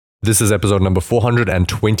This is episode number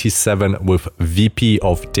 427 with VP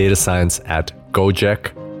of Data Science at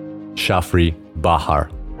Gojek, Shafri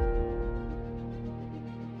Bahar.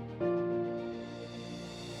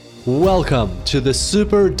 Welcome to the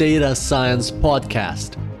Super Data Science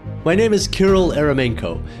Podcast. My name is Kirill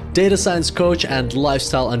Eremenko, data science coach and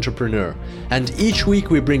lifestyle entrepreneur. And each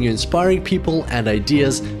week we bring you inspiring people and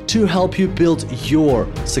ideas to help you build your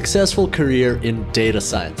successful career in data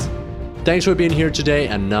science. Thanks for being here today,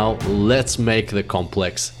 and now let's make the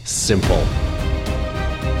complex simple.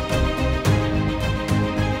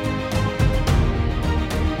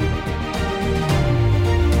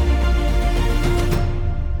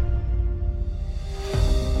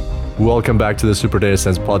 Welcome back to the Super Data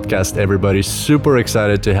Science Podcast, everybody. Super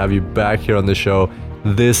excited to have you back here on the show.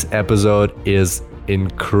 This episode is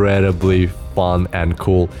incredibly fun and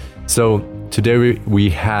cool. So today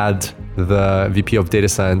we had the VP of Data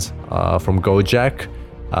Science from Gojek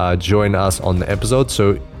join us on the episode.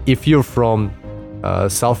 So if you're from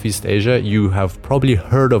Southeast Asia, you have probably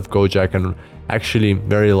heard of Gojek and actually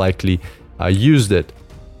very likely used it.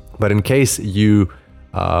 But in case you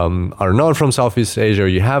are not from Southeast Asia, or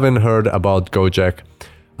you haven't heard about Gojek,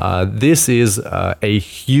 this is a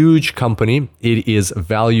huge company. It is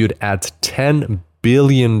valued at $10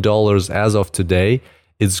 billion as of today.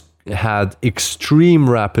 It's had extreme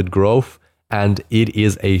rapid growth, and it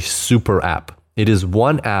is a super app. It is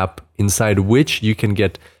one app inside which you can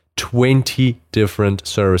get 20 different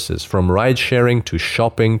services, from ride sharing to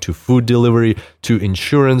shopping to food delivery to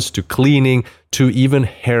insurance to cleaning to even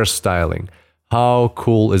hairstyling. How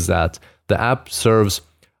cool is that? The app serves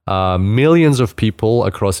millions of people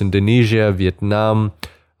across Indonesia, Vietnam,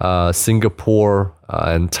 Singapore,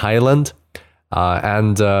 and Thailand.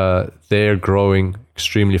 And they're growing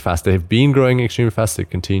extremely fast. They have been growing extremely fast. They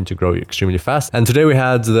continue to grow extremely fast. And today we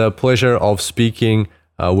had the pleasure of speaking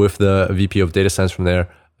with the VP of Data Science from there,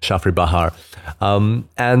 Shafri Bahar.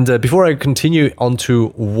 And before I continue on to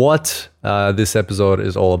what this episode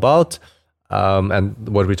is all about, and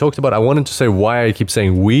what we talked about, I wanted to say why I keep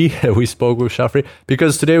saying we spoke with Shafri,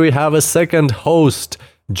 because today we have a second host,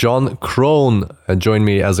 John Crone, joined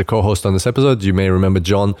me as a co-host on this episode. You may remember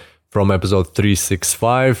John from episode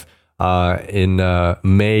 365 in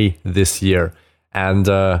May this year. And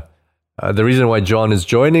the reason why John is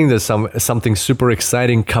joining, there's something super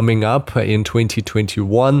exciting coming up in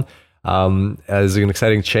 2021. As an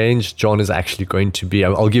exciting change, John is actually going to be,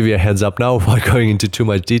 I'll give you a heads up now without going into too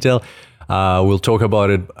much detail. We'll talk about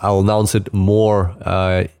it. I'll announce it more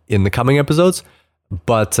in the coming episodes.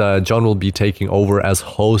 But John will be taking over as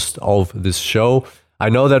host of this show. I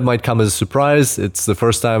know that might come as a surprise. It's the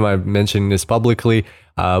first time I'm mentioning this publicly.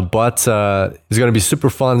 But it's going to be super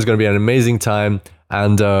fun. It's going to be an amazing time.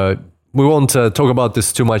 And we won't talk about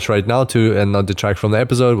this too much right now and not detract from the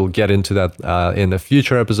episode. We'll get into that in a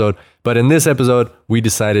future episode. But in this episode, we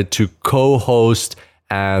decided to co-host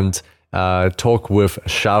and talk with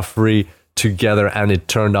Shafri together, and it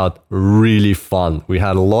turned out really fun. We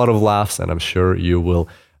had a lot of laughs, and I'm sure you will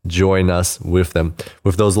join us with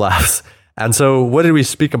those laughs. And so what did we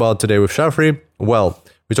speak about today with Shafri? Well,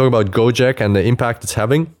 we talked about Gojek and the impact it's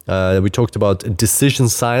having. We talked about decision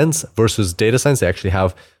science versus data science. They actually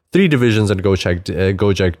have three divisions at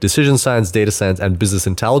Gojek: decision science, data science, and business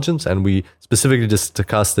intelligence. And we specifically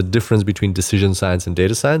discussed the difference between decision science and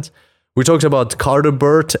data science. We talked about Carter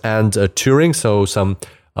BERT and Turing, so some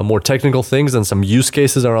more technical things and some use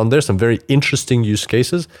cases around there, some very interesting use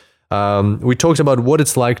cases. We talked about what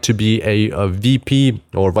it's like to be a VP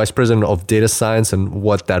or Vice President of Data Science and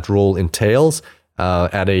what that role entails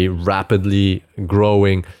at a rapidly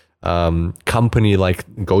growing company like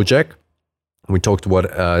Gojek. We talked what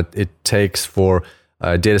it takes for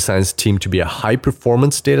a data science team to be a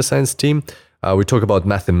high-performance data science team. We talk about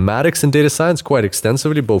mathematics and data science quite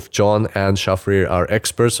extensively. Both John and Shafri are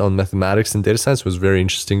experts on mathematics and data science. It was very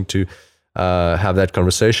interesting to have that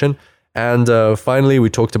conversation. And finally,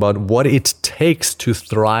 we talked about what it takes to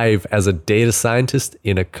thrive as a data scientist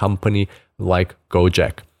in a company like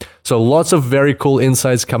Gojek. So lots of very cool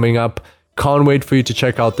insights coming up. Can't wait for you to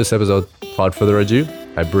check out this episode. Without further ado,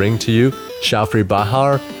 I bring to you Shafri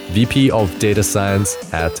Bahar, VP of Data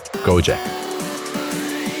Science at Gojek.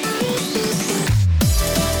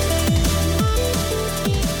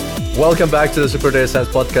 Welcome back to the Super Data Science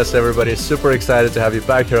Podcast, everybody. Super excited to have you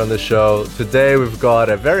back here on the show. Today, we've got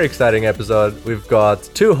a very exciting episode. We've got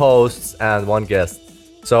two hosts and one guest.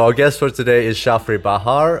 So our guest for today is Shafri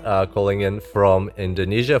Bahar, calling in from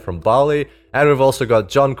Indonesia, from Bali. And we've also got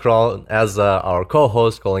John Crone as our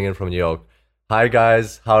co-host, calling in from New York. Hi,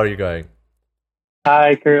 guys. How are you going?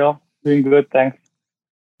 Hi, Kirill. Doing good, thanks.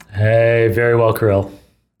 Hey, very well, Kirill.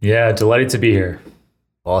 Yeah, delighted to be here.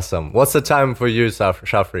 Awesome. What's the time for you,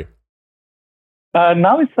 Shafri?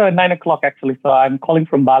 Now it's 9 o'clock actually, so I'm calling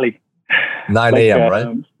from Bali. 9 a.m., right?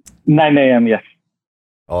 9 a.m., yes.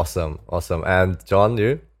 Awesome. And John,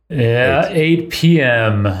 you? Yeah, 8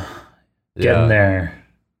 p.m. Getting there.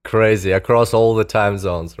 Crazy. Across all the time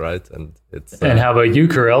zones, right? And And how about you,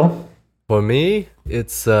 Kirill? For me,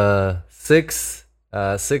 it's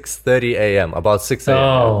 6:30 a.m. About 6 a.m.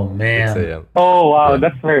 Oh, man. 6 a.m. Oh, wow,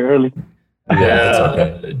 that's very early. Yeah, it's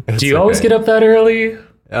okay. Do you always get up that early?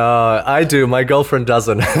 I do. My girlfriend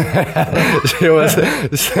doesn't.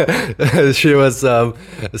 she was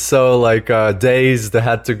so like dazed.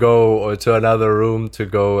 Had to go to another room to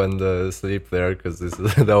go and sleep there because this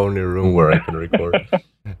is the only room where I can record.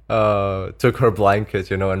 Took her blanket,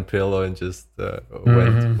 and pillow, and just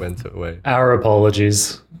went away. Our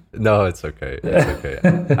apologies. No, it's okay. It's okay.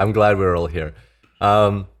 I'm glad we're all here.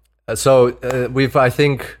 So we've, I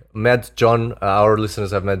think, met John. Our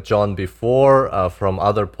listeners have met John before from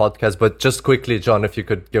other podcasts. But just quickly, John, if you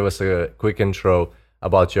could give us a quick intro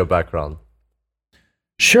about your background.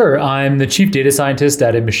 Sure. I'm the chief data scientist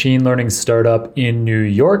at a machine learning startup in New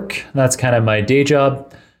York. That's kind of my day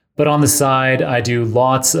job. But on the side, I do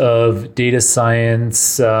lots of data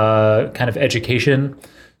science kind of education.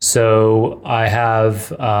 So I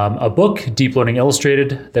have a book, Deep Learning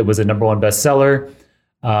Illustrated, that was a #1 bestseller.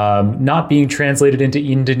 Not being translated into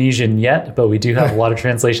Indonesian yet, but we do have a lot of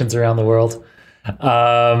translations around the world.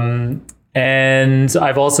 And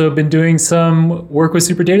I've also been doing some work with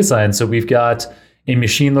Super Data Science. So we've got a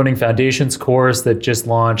Machine Learning Foundations course that just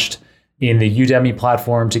launched in the Udemy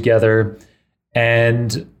platform together.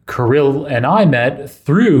 And Kirill and I met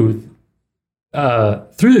through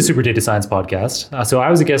the Super Data Science podcast. So I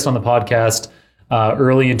was a guest on the podcast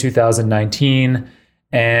early in 2019.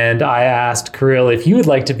 And I asked Kirill if he would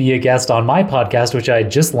like to be a guest on my podcast, which I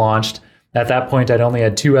had just launched. At that point, I'd only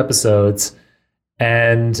had 2 episodes.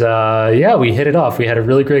 And we hit it off. We had a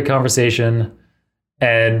really great conversation.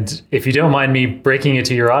 And if you don't mind me breaking it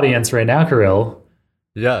to your audience right now, Kirill.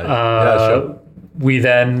 Sure. We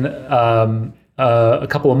then, a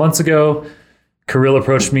couple of months ago, Kirill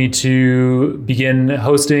approached me to begin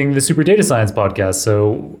hosting the Super Data Science podcast.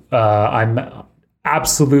 So I'm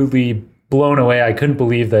absolutely blown away. I couldn't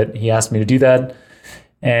believe that he asked me to do that.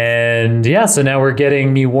 And so now we're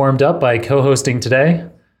getting me warmed up by co-hosting today.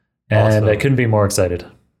 And Awesome. I couldn't be more excited.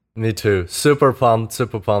 Me too. Super pumped.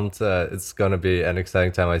 It's going to be an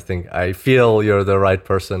exciting time. I feel you're the right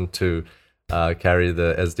person to carry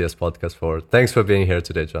the SDS podcast forward. Thanks for being here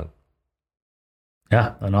today, John.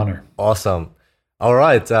 Yeah, an honor. Awesome. All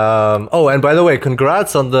right. And by the way,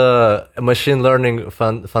 congrats on the machine learning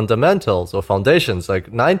fundamentals or foundations.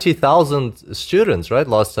 Like 90,000 students, right?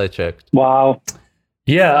 Last I checked. Wow.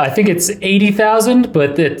 Yeah, I think it's 80,000,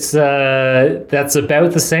 but it's that's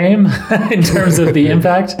about the same in terms of the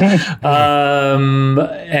impact.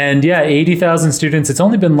 80,000 students. It's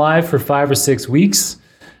only been live for 5 or 6 weeks.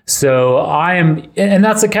 So and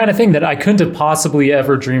that's the kind of thing that I couldn't have possibly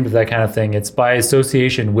ever dreamed of that kind of thing. It's by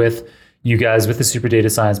association with you guys, with the Super Data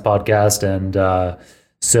Science podcast. And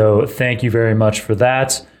so thank you very much for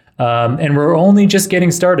that. And we're only just getting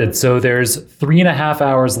started. So there's 3.5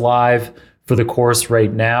 hours live for the course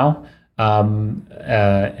right now.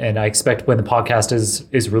 And I expect when the podcast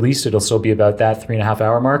is released, it'll still be about that 3.5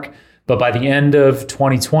 hour mark. But by the end of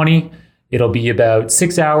 2020, it'll be about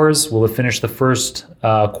 6 hours. We'll have finished the first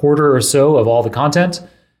quarter or so of all the content.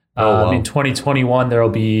 Wow. In 2021, there'll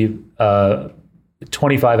be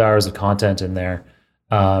 25 hours of content in there,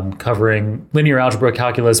 covering linear algebra,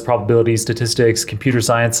 calculus, probability, statistics, computer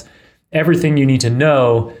science, everything you need to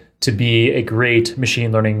know to be a great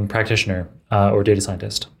machine learning practitioner or data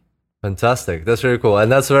scientist. Fantastic. That's really cool.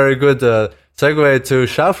 And that's a very good segue to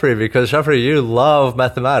Shafri, because Shafri, you love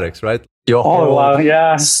mathematics, right? Your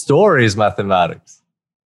whole story is mathematics.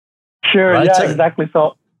 Sure, right? Exactly.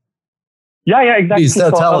 So, exactly. Please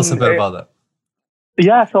tell us a bit about that.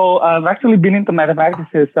 Yeah, so I've actually been into mathematics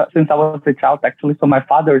since I was a child, actually. So my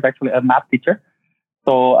father is actually a math teacher.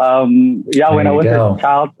 So, when I was a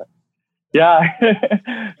child, so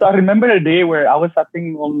I remember a day where I was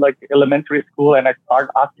sitting on like elementary school and I started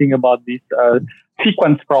asking about this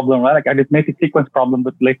sequence problem, right? Like arithmetic sequence problem,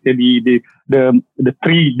 but let's say the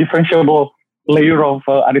 3 differentiable layer of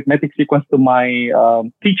arithmetic sequence to my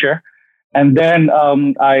teacher. And then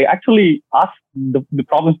I actually asked the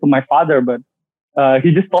problems to my father, but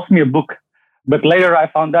he just tossed me a book. But later I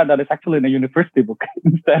found out that it's actually in a university book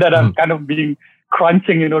instead that I'm kind of being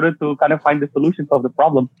crunching in order to kind of find the solutions of the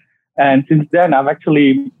problem. And since then, I've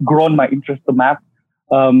actually grown my interest to math.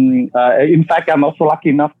 In fact, I'm also lucky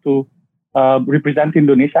enough to represent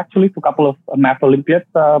Indonesia actually to a couple of math Olympiad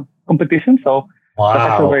competitions. So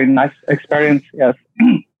that's a very nice experience. Yes.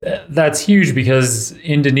 That's huge because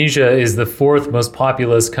Indonesia is the 4th most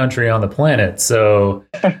populous country on the planet. So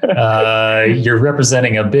you're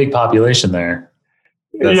representing a big population there.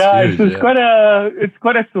 That's huge, it's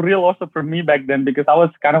quite a surreal also for me back then, because I was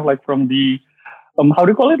kind of like from the how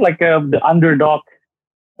do you call it, like the underdog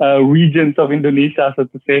regions of Indonesia, so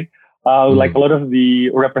to say. Like a lot of the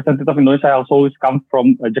representatives of Indonesia also always come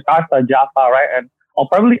from Jakarta, Java, right? And I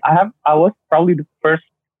was probably the first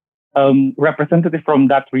representative from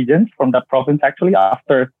that region, from that province actually,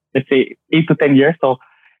 after let's say 8 to 10 years. So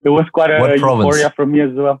it was quite a euphoria for me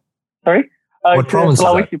as well. Sorry? What province?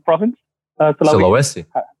 Sulawesi province. Sulawesi.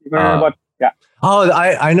 Yeah. Oh,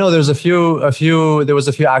 I know. There was a few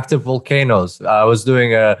active volcanoes. I was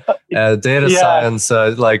doing a data science,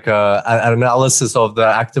 an analysis of the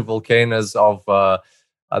active volcanoes of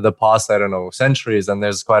the past, I don't know, centuries, and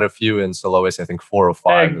there's quite a few in Sulawesi. I think 4 or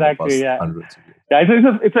 5 exactly, in the past hundreds of years. Yeah,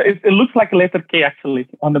 it looks like a letter K actually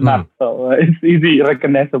on the map, so it's easy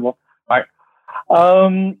recognizable. Right.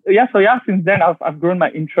 Since then I've grown my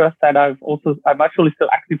interest, and I'm actually still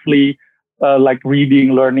actively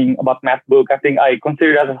reading, learning about math book. I think I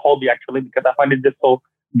consider it as a hobby actually, because I find it just so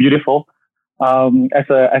beautiful as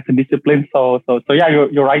a discipline. So yeah,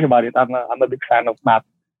 you're right about it. I'm a big fan of math.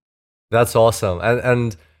 That's awesome.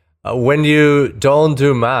 And when you don't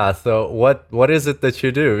do math, what is it that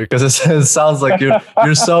you do? Because it sounds like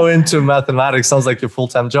you're so into mathematics. Sounds like your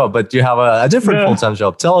full-time job, but you have a different full-time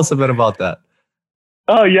job. Tell us a bit about that.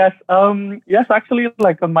 Oh yes, yes. Actually,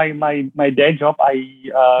 like on my day job, I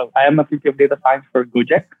am a VP of data science for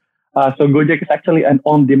Gojek. So Gojek is actually an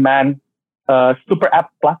on-demand super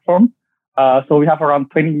app platform. So we have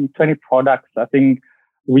around 20 products. I think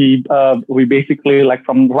we basically, like,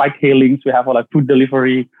 from ride hailings, we have like food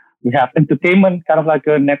delivery, we have entertainment, kind of like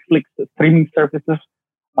a Netflix streaming services.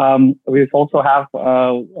 We also have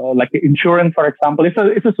like insurance, for example. It's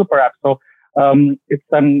a super app. So it's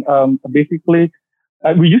basically.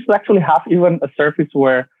 We used to actually have even a service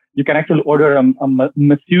where you can actually order a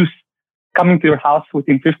masseuse coming to your house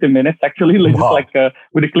within 15 minutes, actually, just like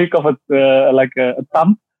with a click of a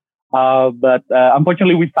thumb. But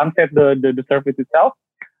unfortunately, we sunset the service itself.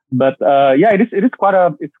 But it is quite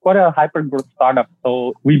a hyper growth startup.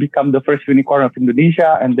 So we become the first unicorn of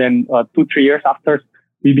Indonesia, and then 2-3 years after,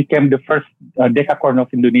 we became the first decacorn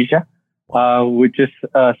of Indonesia, which is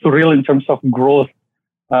surreal in terms of growth.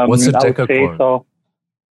 What's a decacorn? So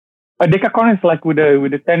a decacorn is like with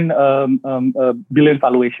a 10 billion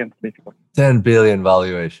valuation, basically. 10 billion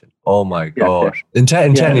valuation. Oh my gosh! Yes. In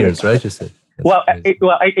 10 years, right? You said. Well, 8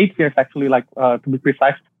 years actually, like to be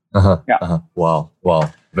precise. Wow!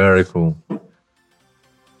 Very cool.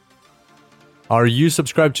 Are you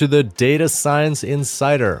subscribed to the Data Science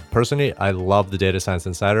Insider? Personally, I love the Data Science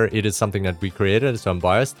Insider. It is something that we created, so I'm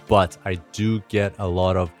biased, but I do get a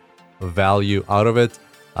lot of value out of it.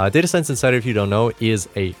 Data Science Insider, if you don't know, is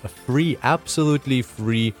a free, absolutely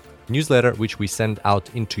free newsletter which we send out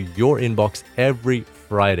into your inbox every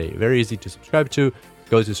Friday. Very easy to subscribe to.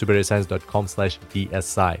 Go to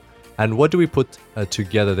superdatascience.com/DSI. And what do we put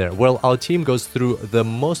together there? Well, our team goes through the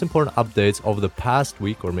most important updates of the past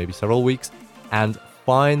week or maybe several weeks and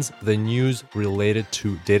finds the news related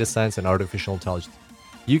to data science and artificial intelligence.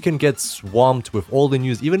 You can get swamped with all the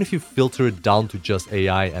news, even if you filter it down to just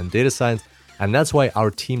AI and data science. And that's why our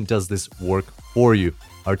team does this work for you.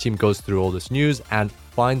 Our team goes through all this news and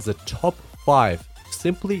finds the top 5,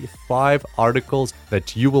 simply 5 articles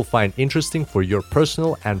that you will find interesting for your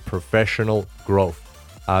personal and professional growth.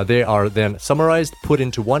 They are then summarized, put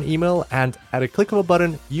into one email, and at a click of a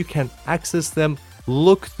button, you can access them,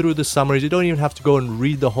 look through the summaries. You don't even have to go and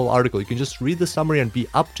read the whole article. You can just read the summary and be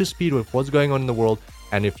up to speed with what's going on in the world.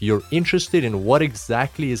 And if you're interested in what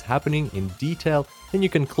exactly is happening in detail, then you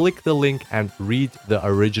can click the link and read the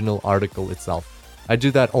original article itself. I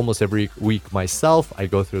do that almost every week myself. I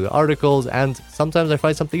go through the articles, and sometimes I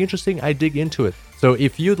find something interesting, I dig into it. So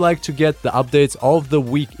if you'd like to get the updates of the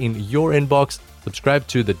week in your inbox, subscribe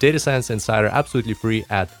to the Data Science Insider absolutely free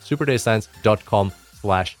at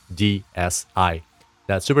superdatascience.com/DSI.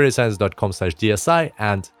 That's superdatascience.com/DSI.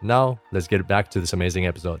 And now let's get back to this amazing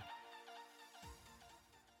episode.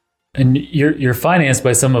 And you're financed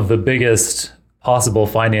by some of the biggest possible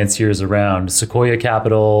financiers around: Sequoia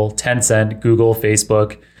Capital, Tencent, Google,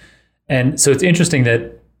 Facebook. And so it's interesting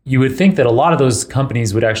that you would think that a lot of those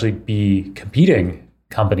companies would actually be competing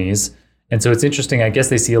companies. And so it's interesting, I guess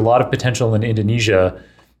they see a lot of potential in Indonesia.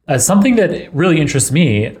 Something that really interests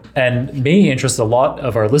me and may interest a lot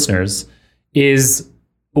of our listeners is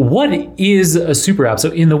what is a super app?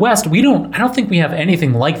 So in the West, I don't think we have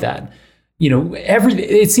anything like that.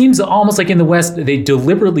 It seems almost like in the West, they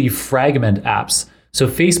deliberately fragment apps. So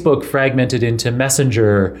Facebook fragmented into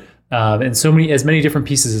Messenger, and as many different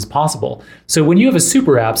pieces as possible. So when you have a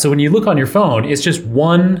super app, so when you look on your phone, it's just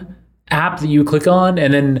one app that you click on,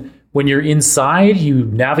 and then when you're inside, you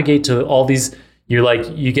navigate to all these.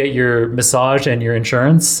 You get your massage and your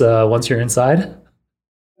insurance once you're inside.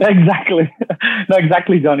 Exactly. No,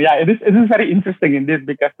 exactly, John. Yeah, it is very interesting indeed,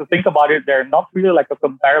 because to think about it, they're not really like a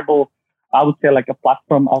comparable, I would say, like a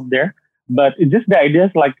platform out there. But it's just the idea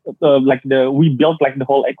is we built like the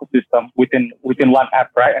whole ecosystem within one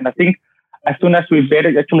app, right? And I think as soon as we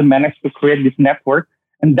actually managed to create this network,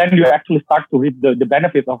 and then you actually start to reap the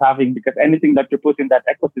benefits of having, because anything that you put in that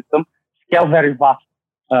ecosystem scale very fast,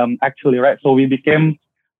 actually, right? So we became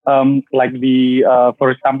for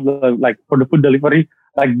example, like for the food delivery,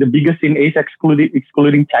 like the biggest in Asia,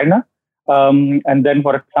 excluding China. And then,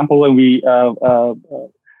 for example, when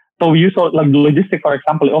so we use like the logistic, for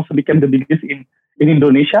example, it also became the biggest in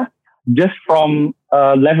Indonesia, just from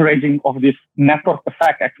leveraging of this network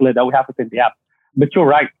effect actually that we have within the app. But you're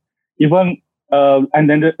right, even and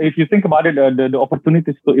then if you think about it, the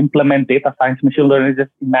opportunities to implement data science, machine learning is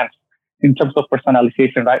just immense in terms of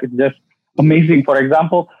personalization, right? It's just amazing. For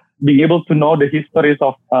example, being able to know the histories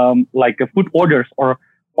of like food orders or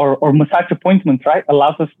massage appointments, right,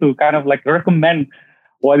 allows us to kind of like recommend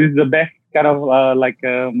what is the best kind of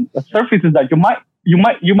services that you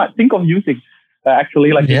might think of using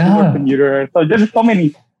actually, like a computer. So there's so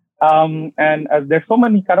many, and there's so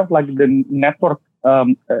many kind of like the network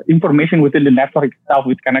information within the network itself,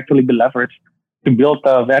 which can actually be leveraged to build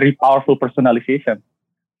a very powerful personalization.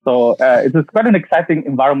 So it's quite an exciting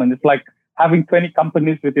environment. It's like having 20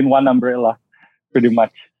 companies within one umbrella, pretty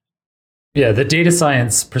much. Yeah, the data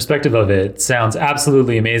science perspective of it sounds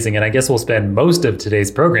absolutely amazing. And I guess we'll spend most of today's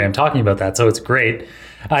program talking about that. So it's great.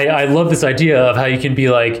 I love this idea of how you can be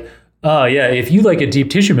like, oh, yeah, if you like a deep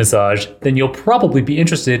tissue massage, then you'll probably be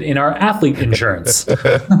interested in our athlete insurance.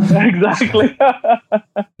 Exactly.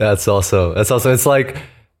 That's awesome.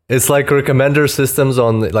 It's like recommender systems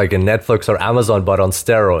on like in Netflix or Amazon, but on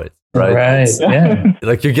steroids. Right. Yeah.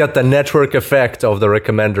 Like you get the network effect of the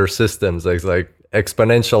recommender systems. It's like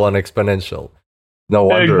exponential on exponential. No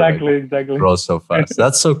wonder exactly grows so fast.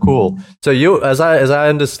 That's so cool. So you, as I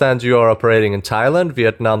understand, you are operating in Thailand,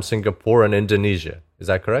 Vietnam, Singapore, and Indonesia. Is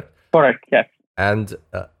that correct? Correct. Yes. And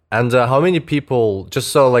how many people? Just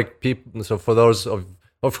so like people. So for those of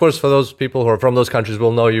course, for those people who are from those countries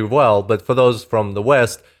will know you well, but for those from the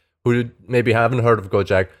West who maybe haven't heard of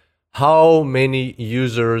Gojek, how many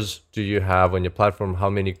users do you have on your platform? How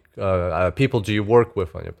many people do you work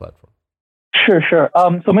with on your platform? Sure.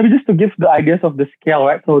 So maybe just to give the ideas of the scale,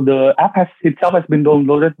 right? So the app itself has been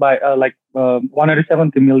downloaded by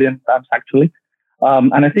 170 million times actually,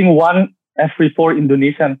 and I think 1 every 4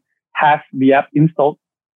 Indonesians has the app installed.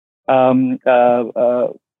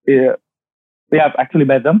 Actually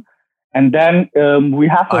by them. And then we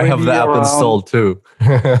have. I have the app installed too.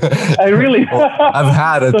 I really. Well, I've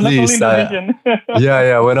had at least.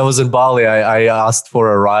 Yeah. When I was in Bali, I asked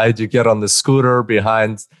for a ride. You get on the scooter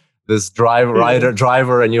behind this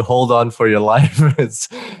driver, and you hold on for your life. It's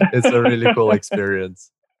a really cool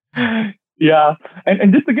experience. Yeah,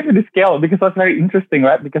 and just to give you the scale, because that's very interesting,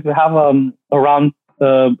 right? Because we have around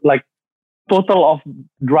like total of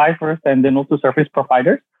drivers and then also service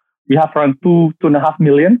providers. We have around 2.5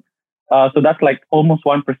 million. So that's like almost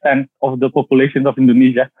 1% of the population of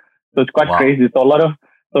Indonesia. So it's quite crazy.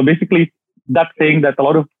 So basically that's saying that a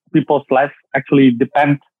lot of people's lives actually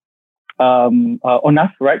depend on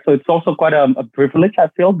us, right? So it's also quite a privilege, I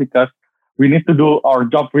feel, because we need to do our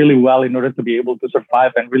job really well in order to be able to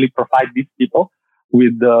survive and really provide these people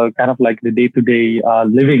with the kind of like the day-to-day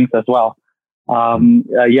livings as well.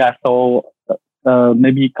 So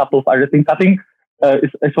maybe a couple of other things. I think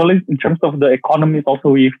as well as in terms of the economies, also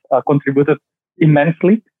we've contributed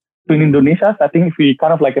immensely to Indonesia. So I think if we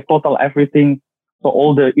kind of like a total everything, so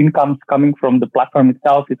all the incomes coming from the platform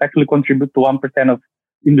itself, it actually contributes to 1% of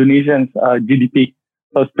Indonesians' GDP.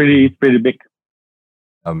 So it's pretty big.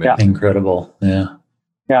 Amazing. Yeah. Incredible. Yeah.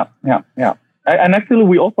 And actually,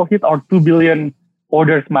 we also hit our 2 billion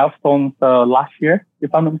orders milestones last year,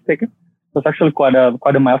 if I'm not mistaken. So it's actually quite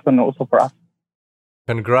a milestone also for us.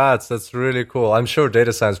 Congrats, that's really cool. I'm sure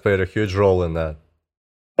data science played a huge role in that.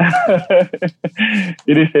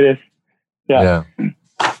 It is. Yeah.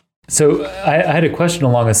 So I had a question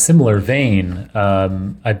along a similar vein.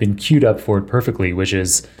 I've been queued up for it perfectly, which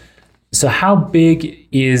is, so how big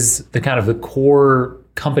is the kind of the core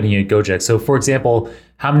company at Gojek? So for example,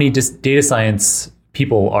 how many data science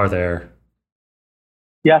people are there?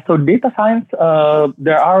 Yeah, so data science,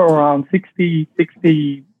 there are around 60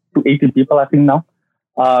 to 80 people, I think now.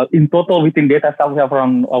 In total, within data itself, we have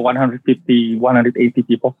around 150, 180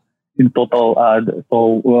 people in total.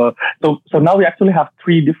 So now we actually have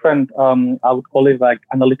three different, I would call it like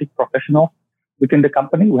analytic professionals within the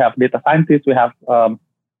company. We have data scientists, we have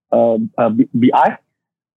BI,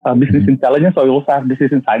 business intelligence. So we also have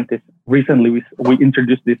decision scientists. Recently, we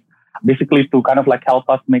introduced this basically to kind of like help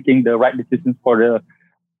us making the right decisions for the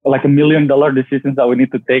like $1 million decisions that we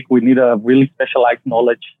need to take. We need a really specialized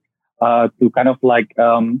knowledge to kind of like,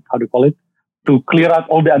 how do you call it? To clear out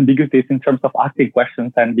all the ambiguities in terms of asking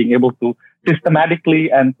questions and being able to systematically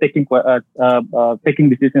and taking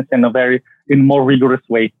decisions in more rigorous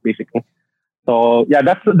way, basically. So yeah,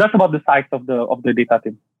 that's about the size of the data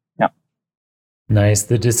team. Yeah. Nice.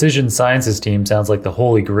 The decision sciences team sounds like the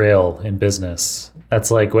holy grail in business. That's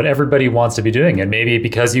like what everybody wants to be doing. And maybe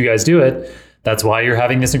because you guys do it, that's why you're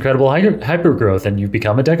having this incredible hyper growth and you've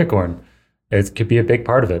become a decacorn. It could be a big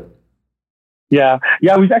part of it. Yeah.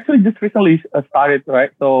 We've actually just recently started,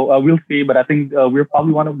 right? So we'll see. But I think we're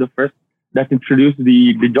probably one of the first that introduced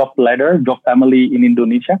the job ladder, job family in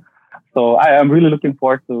Indonesia. So I am really looking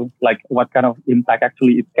forward to like what kind of impact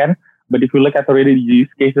actually it can. But if we look at already the use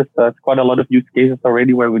cases, there's quite a lot of use cases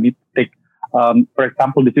already where we need to take, for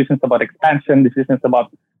example, decisions about expansion, decisions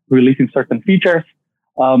about releasing certain features,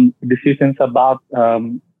 decisions about,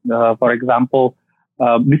 for example,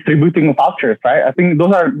 distributing vouchers, right? I think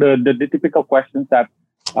those are the typical questions that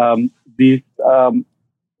these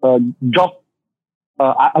job,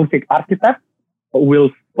 I would say, architects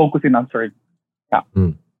will focus in answering. Yeah.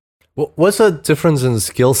 Well, what's the difference in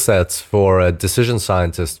skill sets for a decision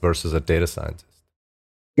scientist versus a data scientist?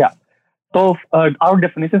 Yeah. So our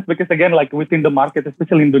definitions, because again, like within the market,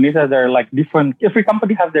 especially in Indonesia, there are like different. Every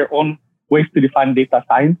company has their own ways to define data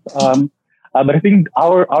science. But I think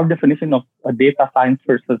our definition of data science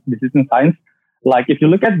versus decision science, like if you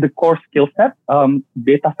look at the core skill set,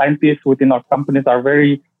 data scientists within our companies are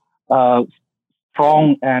very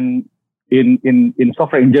strong and in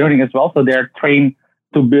software engineering as well. So they're trained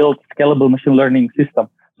to build scalable machine learning systems.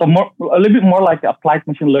 So a little bit more like applied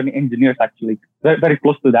machine learning engineers, actually, very, very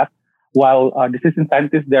close to that. While decision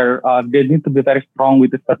scientists, they need to be very strong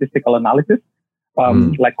with the statistical analysis.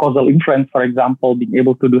 Like causal inference, for example, being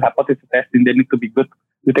able to do hypothesis testing, they need to be good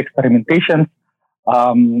with experimentation.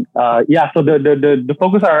 So the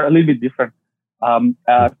focus are a little bit different.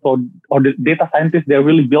 The data scientists, they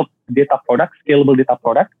really build data products, scalable data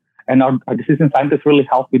products, and our decision scientists really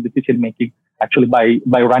help with decision making, actually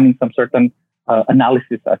by running some certain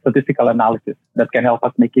analysis, statistical analysis that can help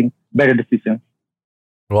us making better decisions.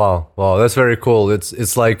 Wow, that's very cool.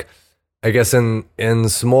 It's like, I guess in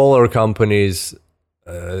smaller companies,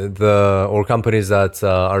 companies that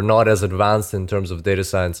are not as advanced in terms of data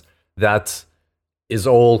science, that is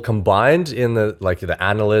all combined in the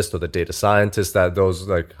analyst or the data scientist, that those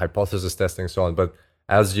like hypothesis testing and so on. But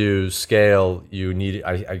as you scale, you need,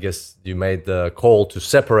 I guess you made the call to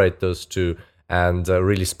separate those two and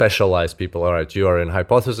really specialize people. All right, you are in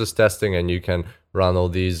hypothesis testing and you can run all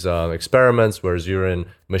these experiments, whereas you're in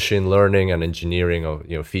machine learning and engineering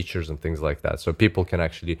of features and things like that. So people can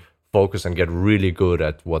actually focus and get really good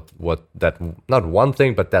at what that, not one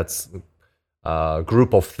thing, but that's a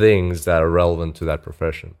group of things that are relevant to that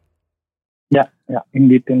profession. Yeah,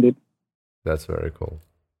 indeed. That's very cool.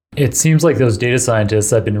 It seems like those data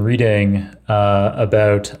scientists, I've been reading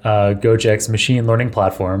about Gojek's machine learning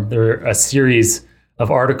platform. There are a series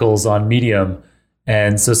of articles on Medium,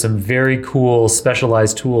 and so some very cool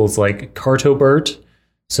specialized tools like CartoBERT.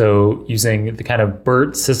 So using the kind of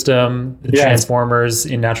BERT system, the transformers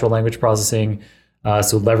in natural language processing,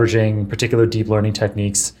 so leveraging particular deep learning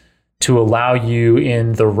techniques to allow you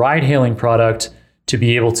in the ride-hailing product to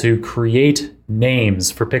be able to create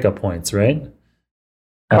names for pickup points, right?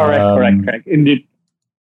 Correct. Indeed.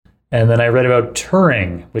 And then I read about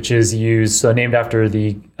Turing, which is named after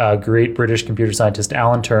the great British computer scientist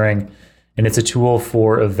Alan Turing. And it's a tool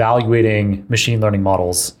for evaluating machine learning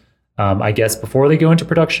models, I guess, before they go into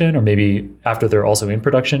production, or maybe after they're also in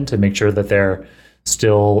production, to make sure that they're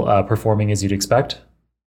still performing as you'd expect.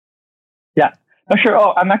 Yeah, sure.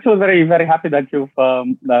 Oh, I'm actually very, very happy that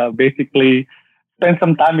you've basically spend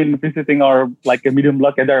some time in visiting our like a Medium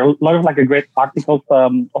blog, and there are a lot of like a great articles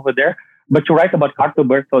over there. But you're right about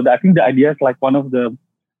CartoBERT. So I think the idea is like one of the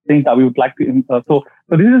things that we would like to. So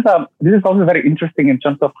this is also very interesting in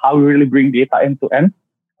terms of how we really bring data end to end.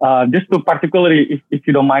 Just to particularly, if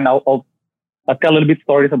you don't mind, I'll tell a little bit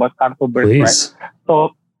stories about CartoBERT. Please. Right?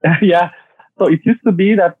 So yeah. So it used to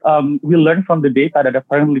be that we learned from the data that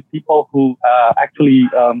apparently people who actually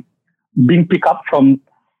being picked up from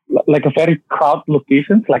like a very crowded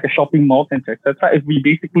locations, like a shopping mall center, etc. If we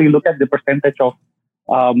basically look at the percentage of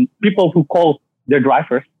people who call their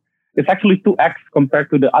drivers, it's actually 2x compared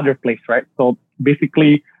to the other place, right? So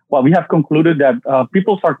basically, what we have concluded that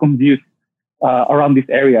people are confused around these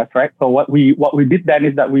areas, right? So what we did then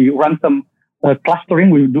is that we run some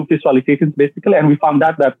clustering. We do visualizations basically, and we found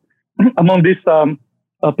out that among these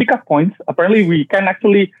pickup points, apparently we can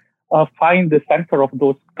actually find the center of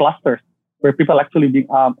those clusters where people actually being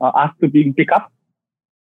asked to be picked up.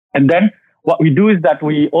 And then what we do is that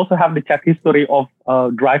we also have the chat history of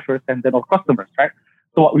drivers and then of customers, right?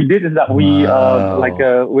 So what we did is that we,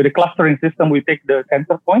 with a clustering system, we take the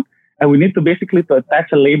center point and we need to basically to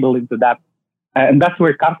attach a label into that. And that's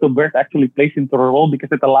where Cartobird actually plays into a role because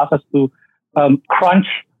it allows us to crunch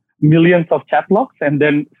millions of chat logs and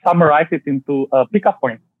then summarize it into a pickup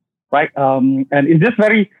point, right? And it's just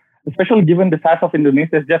very, especially given the size of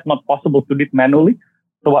Indonesia, it's just not possible to do it manually.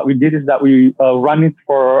 So what we did is that we run it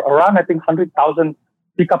for around, I think, 100,000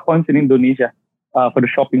 pickup points in Indonesia for the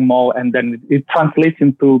shopping mall. And then it translates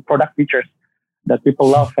into product features that people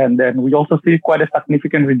love. And then we also see quite a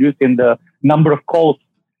significant reduce in the number of calls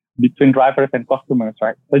between drivers and customers,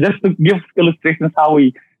 right? So just to give illustrations how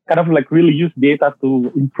we kind of like really use data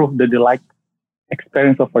to improve the delight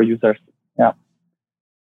experience of our users. Yeah.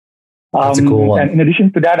 That's a cool one. And in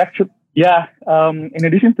addition to that,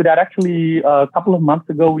 actually, a couple of months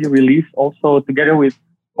ago, we released also together with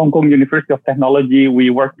Hong Kong University of Technology, we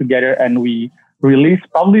worked together and we released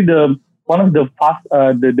probably one of the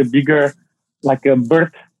bigger, like a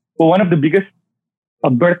BERT, well, one of the biggest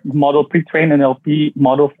BERT model, pre-trained NLP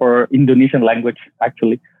model for Indonesian language,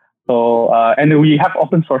 actually. So, and we have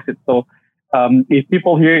open sourced it. So, if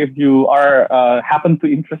people here, if you are happen to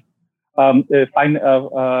interest,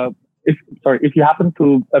 if you happen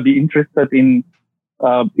to be interested in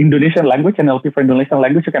Indonesian language, NLP for Indonesian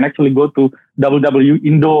language, you can actually go to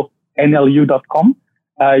www.indonlu.com.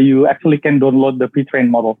 You actually can download the pre-trained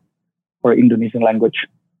model for Indonesian language.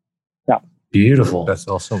 Yeah. Beautiful. That's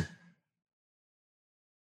awesome.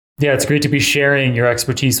 Yeah, it's great to be sharing your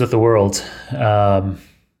expertise with the world.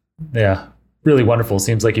 Yeah, really wonderful.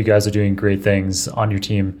 Seems like you guys are doing great things on your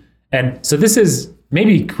team. And so this is,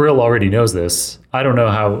 maybe Kirill already knows this. I don't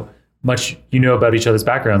know how much you know about each other's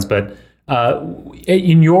backgrounds, but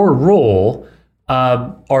in your role,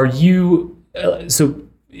 are you,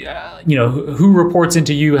 who reports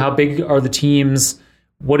into you? How big are the teams?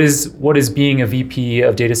 What is being a VP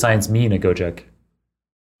of data science mean at Gojek?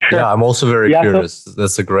 Sure. Yeah, I'm also very curious.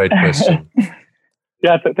 That's a great question.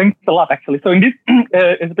 Yeah, thanks a lot, actually. So indeed,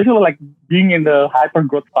 especially like being in the hyper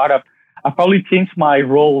growth startup, I probably changed my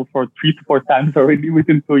role for 3 to 4 times already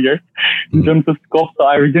within 2 years in terms of scope. So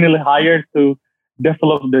I originally hired to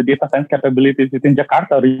develop the data science capabilities within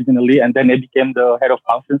Jakarta originally, and then I became the head of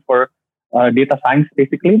functions for data science,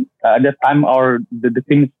 basically. At that time, the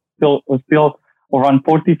team was still around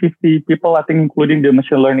 40, 50 people, I think, including the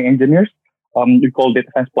machine learning engineers. We call data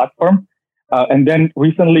science platform. And then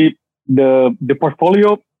recently, the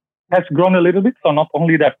portfolio has grown a little bit. So not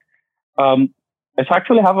only that, I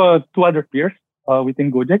actually have 2 other peers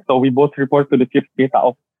within Gojek. So we both report to the chief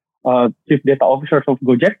data officers of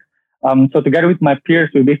Gojek. So together with my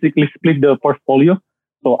peers, we basically split the portfolio.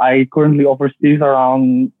 So I currently oversee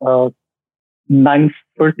around 9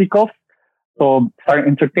 verticals. So starting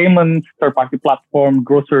entertainment, third-party platform,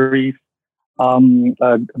 groceries,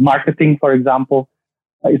 marketing, for example.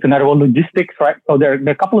 It's another one, logistics, right? So there are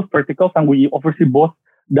a couple of verticals, and we oversee both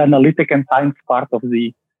the analytic and science part of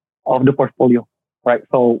the portfolio, right?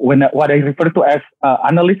 So what I refer to as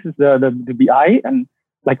analyst is the BI and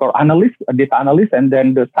like our analyst, a data analyst, and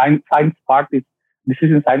then the science part is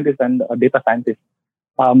decision scientist and data scientist.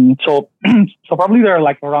 So probably there are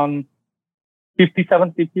like around 50,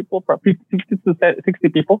 70 people, 50 to 60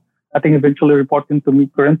 people, I think, eventually reporting to me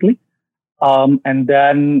currently. And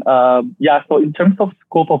then, so in terms of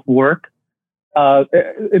scope of work,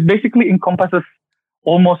 it basically encompasses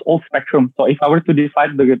almost all spectrum. So if I were to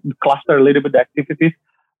divide the cluster a little bit, the activities,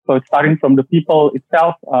 so it's starting from the people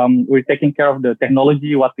itself, we're taking care of the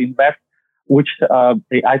technology, what to invest, which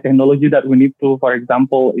AI technology that we need to, for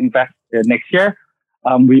example, invest next year.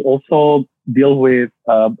 We also deal with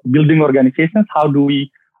building organizations. How do we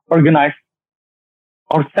organize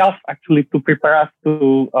ourselves actually to prepare us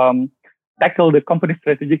to tackle the company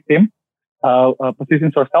strategic team,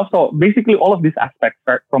 positions ourselves. So basically all of these aspects,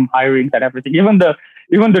 right, from hiring and everything, even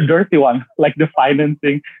even the dirty one, like the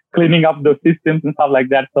financing, cleaning up the systems and stuff like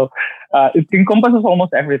that. So it encompasses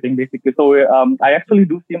almost everything, basically. So I actually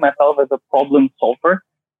do see myself as a problem solver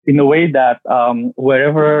in a way that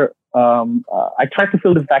wherever I try to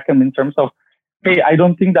fill the vacuum in terms of, hey, I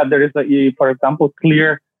don't think that there is for example,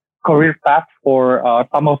 clear career path for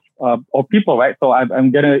some of or people, right? So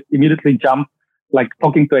I'm going to immediately jump, like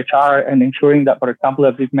talking to HR and ensuring that, for example,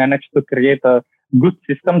 that we've managed to create a good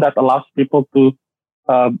system that allows people to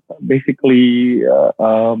basically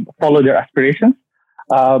follow their aspirations.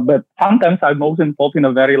 But sometimes I'm also involved in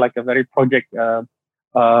a very project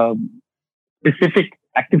specific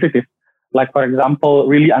activities. Like, for example,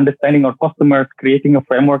 really understanding our customers, creating a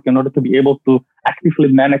framework in order to be able to actively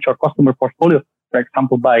manage our customer portfolio, for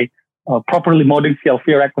example, by properly modeling CLV,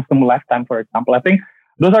 right, customer lifetime, for example. I think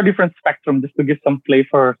those are different spectrum, just to give some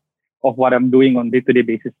flavor of what I'm doing on day-to-day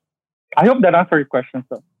basis. I hope that answered your question,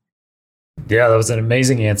 sir. Yeah, that was an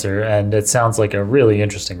amazing answer, and it sounds like a really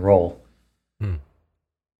interesting role.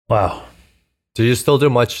 Wow. Do you still do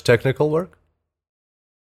much technical work?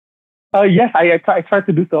 Yes, I try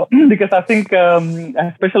to do so because I think,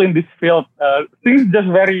 especially in this field, things just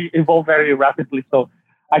evolve very rapidly. So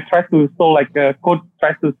I try to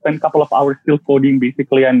try to spend a couple of hours still coding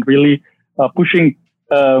basically, and really pushing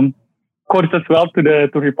codes as well to the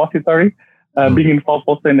repository, being involved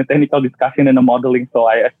also in the technical discussion and the modeling. So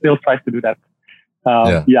I still try to do that.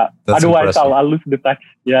 Otherwise, I'll lose the touch.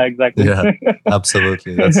 Yeah, exactly. Yeah,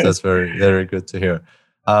 absolutely. That's very, very good to hear.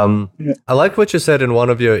 I like what you said in one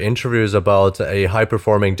of your interviews about a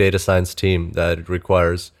high-performing data science team that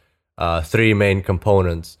requires 3 main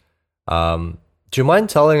components. Do you mind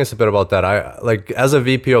telling us a bit about that? As a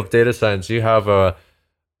VP of data science, you have a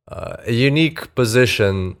unique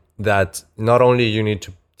position that not only you need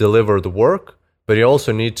to deliver the work, but you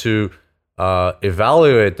also need to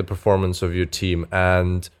evaluate the performance of your team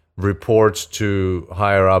and report to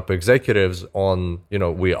higher up executives on,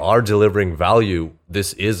 we are delivering value.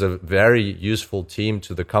 This is a very useful team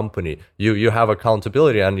to the company. You have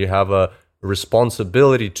accountability and you have a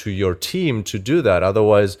responsibility to your team to do that.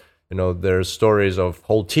 Otherwise, there's stories of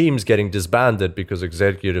whole teams getting disbanded because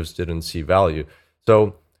executives didn't see value.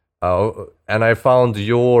 So, and I found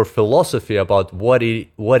your philosophy about what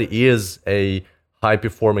is a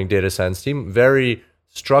high-performing data science team very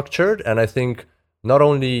structured, and I think not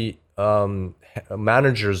only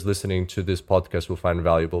managers listening to this podcast will find it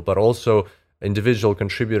valuable, but also individual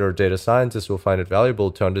contributor data scientists will find it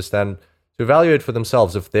valuable to understand, to evaluate for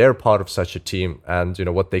themselves if they're part of such a team and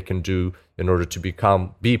what they can do in order to be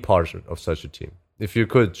part of such a team. If you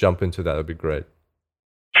could jump into that, that'd be great.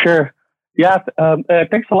 Sure. Yeah,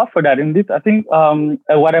 thanks a lot for that. Indeed, I think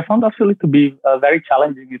what I found actually to be very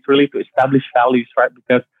challenging is really to establish values, right?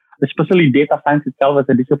 Because especially data science itself as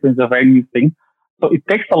a discipline is a very new thing. So it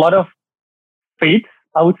takes a lot of faith,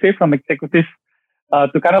 I would say, from executives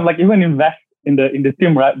to kind of even invest in the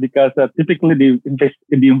team, right? Because typically the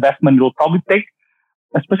investment will probably take,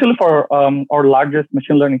 especially for our largest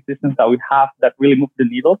machine learning systems that we have that really move the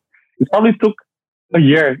needle, it probably took a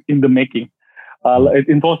year in the making. It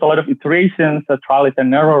involves a lot of iterations, trial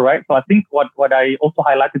and error, right? So I think what I also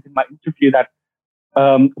highlighted in my interview that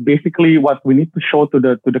basically what we need to show to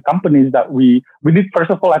the companies that we need, first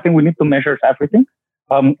of all, I think we need to measure everything.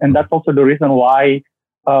 And that's also the reason why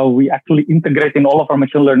we actually integrate in all of our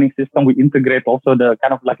machine learning system. We integrate also the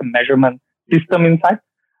kind of a measurement system inside,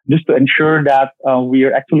 just to ensure that we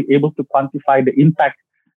are actually able to quantify the impact,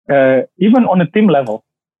 even on a team level.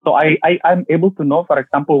 So I'm able to know, for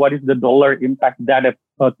example, what is the dollar impact that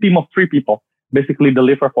a team of 3 people basically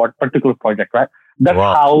deliver for a particular project, right? That's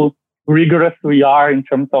how rigorous we are in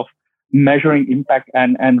terms of measuring impact.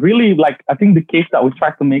 And really, I think the case that we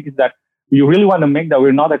try to make is that you really want to make that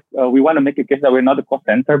we want to make a case that we're not a cost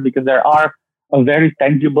center, because there are a very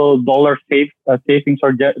tangible dollar savings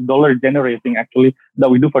or dollar generating actually that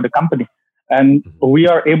we do for the company. And we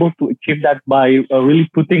are able to achieve that by really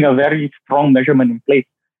putting a very strong measurement in place.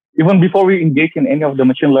 Even before we engage in any of the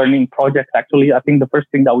machine learning projects, actually, I think the first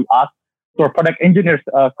thing that we ask to our product engineers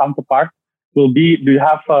counterpart will be, do you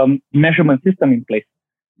have measurement system in place?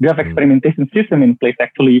 Do you have experimentation system in place,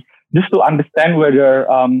 actually, just to understand whether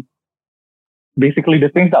basically the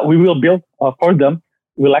things that we will build for them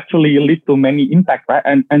will actually lead to many impact, right?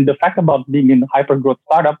 And the fact about being in hyper growth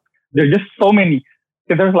startup, there's just so many.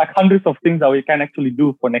 So there's hundreds of things that we can actually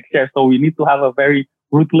do for next year. So we need to have a very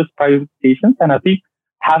ruthless prioritization. And I think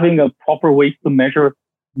having a proper way to measure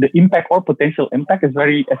the impact or potential impact is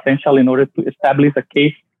very essential in order to establish a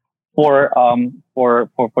case for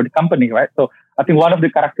the company, right? So I think one of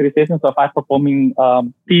the characterizations of high performing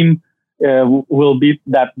team will be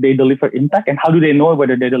that they deliver impact. And how do they know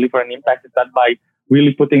whether they deliver an impact? Is that by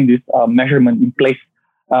really putting this measurement in place.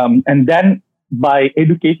 And then by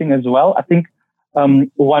educating as well. I think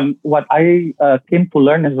what I came to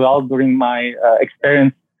learn as well during my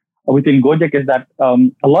experience within Gojek is that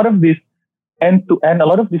a lot of these end-to-end, a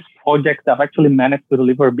lot of these projects have actually managed to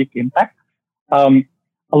deliver a big impact.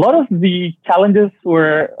 A lot of the challenges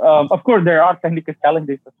were, of course, there are technical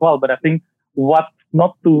challenges as well, but I think what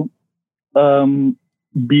not to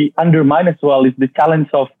be undermined as well is the challenge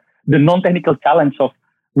of the non-technical challenge of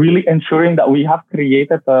really ensuring that we have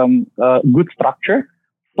created a good structure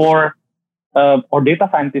for our data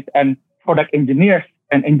scientists and product engineers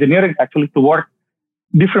and engineering actually to work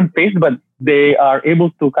different pace, but they are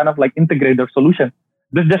able to kind of like integrate their solution.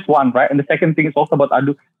 This is just one, right? And the second thing is also about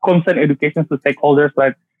constant education to stakeholders,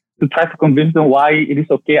 right? To try to convince them why it is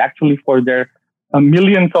okay actually for their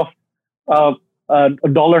millions of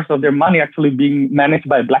dollars of their money actually being managed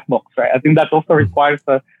by a black box, right? I think that also requires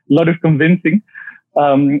a lot of convincing,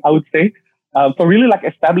 I would say. So really like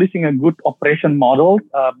establishing a good operation model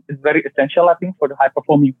is very essential, I think, for the high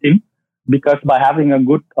performing team, because by having a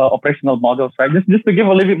good operational models, right? Just to give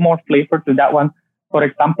a little bit more flavor to that one. For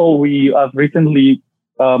example, we have recently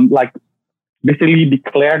basically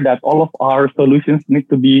declared that all of our solutions need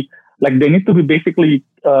to be basically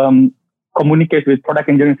communicate with product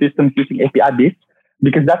engineering systems using API based,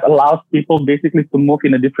 because that allows people basically to move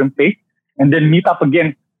in a different pace and then meet up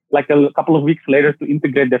again like a couple of weeks later to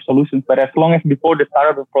integrate their solutions. But as long as before the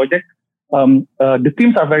start of the project, the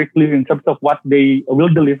teams are very clear in terms of what they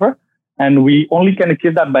will deliver. And we only can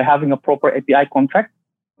achieve that by having a proper API contract,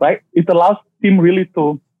 right? It allows team really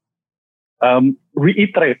to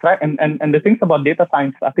reiterate, right? And the things about data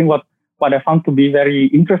science, I think what I found to be very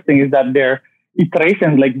interesting is that their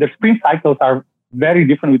iterations, like their sprint cycles are very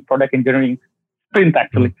different with product engineering sprint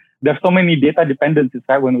actually. There's so many data dependencies,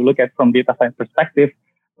 right? When we look at from data science perspective.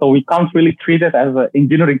 So we can't really treat it as an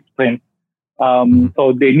engineering sprint.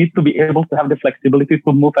 So they need to be able to have the flexibility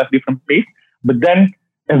to move at different pace, but then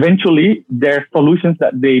eventually their solutions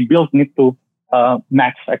that they build need to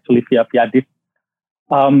match actually via this.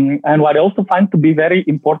 And what I also find to be very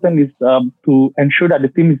important is to ensure that the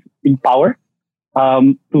team is empowered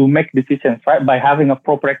to make decisions, right? By having a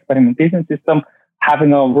proper experimentation system,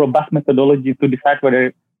 having a robust methodology to decide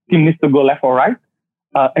whether team needs to go left or right,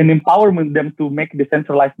 and empowerment them to make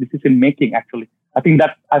decentralized decision making. Actually, I think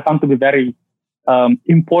that I found to be very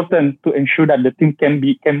important to ensure that the team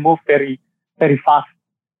can move very, very fast,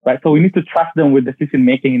 right? So we need to trust them with decision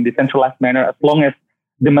making in decentralized manner, as long as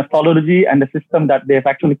the methodology and the system that they've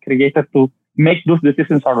actually created to make those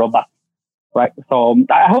decisions are robust, right? So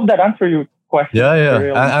I hope that answers your question.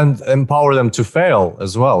 Yeah. And empower them to fail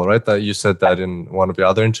as well, right? That you said that in one of the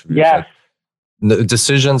other interviews. Yes. Like,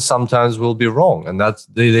 decisions sometimes will be wrong, and that's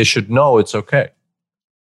they should know it's okay.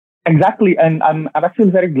 Exactly, and I'm actually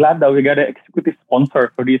very glad that we got an executive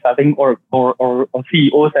sponsor for this. I think or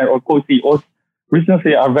CEOs or co-CEOs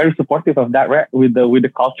recently are very supportive of that, right? With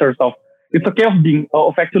the cultures of it's okay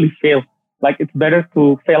of actually fail. Like it's better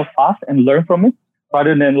to fail fast and learn from it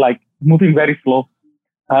rather than like moving very slow.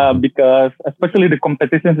 Because especially the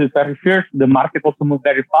competition is very fierce, the market also moves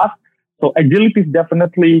very fast. So agility is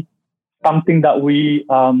definitely something that we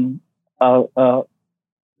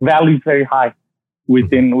value very high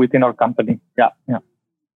within our company. Yeah.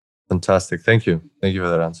 Fantastic. Thank you for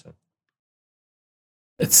that answer.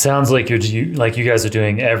 It sounds like you guys are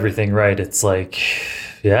doing everything right. It's like,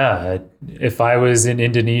 yeah, if I was in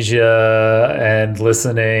Indonesia and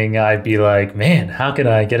listening, I'd be like, man, how can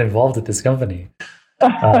I get involved with this company?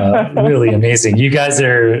 Really amazing. You guys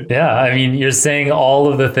are, I mean, you're saying all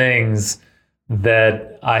of the things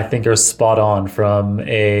that I think are spot on from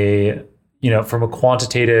a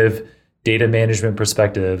quantitative data management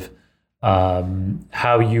perspective,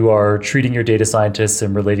 how you are treating your data scientists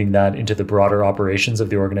and relating that into the broader operations of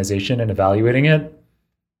the organization and evaluating it.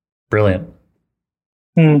 Brilliant.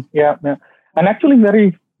 Yeah. And actually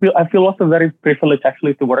I feel also very privileged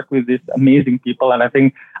actually to work with these amazing people. And I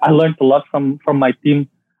think I learned a lot from my team,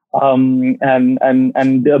 and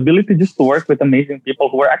the ability just to work with amazing people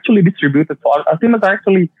who are actually distributed. So our team is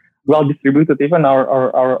actually well distributed. Even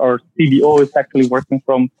our CDO is actually working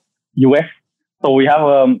from US. So we have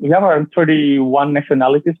around 31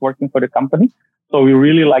 nationalities working for the company. So we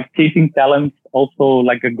really like chasing talents also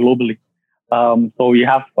like globally. So we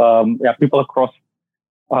have people across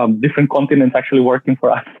different continents actually working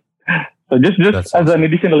for us. So just as awesome. An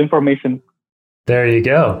additional information. There you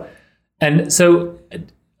go. And so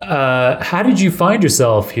how did you find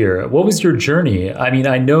yourself here? What was your journey? I mean,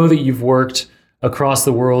 I know that you've worked across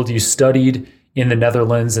the world. You studied in the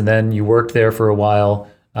Netherlands, and then you worked there for a while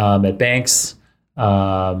at banks,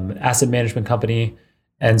 asset management company.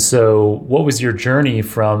 And so what was your journey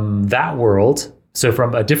from that world? So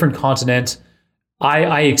from a different continent,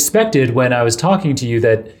 I expected when I was talking to you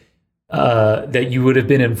that that you would have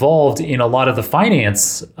been involved in a lot of the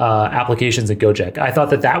finance applications at Gojek. I thought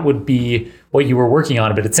that would be what you were working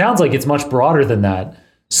on, but it sounds like it's much broader than that.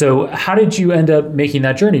 So how did you end up making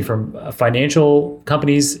that journey from financial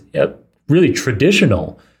companies, really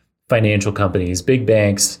traditional financial companies, big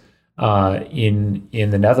banks in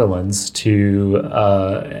the Netherlands, to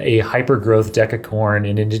a hyper-growth decacorn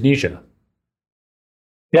in Indonesia?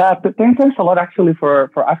 Yeah, thanks a lot actually for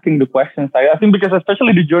asking the questions. I think because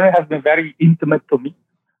especially the journey has been very intimate to me,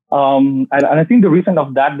 and I think the reason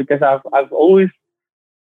of that because I've always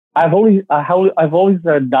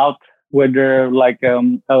doubt whether like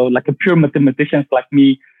a pure mathematician like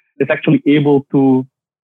me is actually able to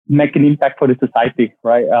make an impact for the society,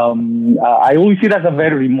 right? I always see it as a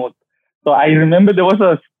very remote. So I remember there was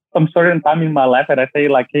some certain time in my life that I say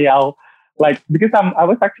like, hey, because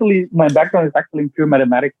my background is actually in pure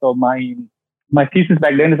mathematics. So my thesis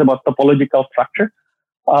back then is about topological structure,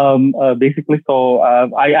 basically. So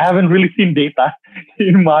I haven't really seen data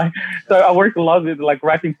so I worked a lot with like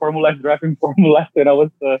writing formulas, drafting formulas when I was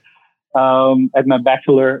at my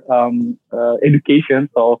bachelor education.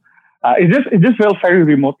 So it just felt very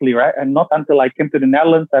remotely, right? And not until I came to the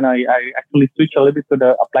Netherlands and I actually switched a little bit to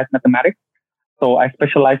the applied mathematics. So I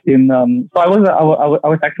specialized in. So I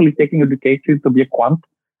was actually taking education to be a quant,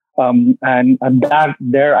 and I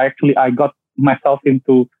got myself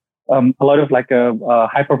into a lot of like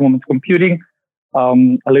high performance computing, a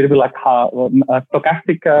little bit like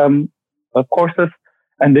stochastic courses,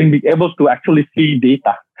 and then be able to actually see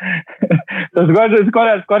data. So it's quite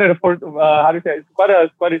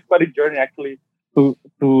a journey actually to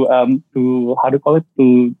how do you call it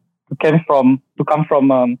to come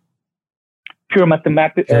from pure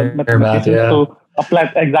mathematics to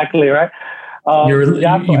applied, exactly, right?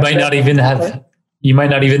 You might not even have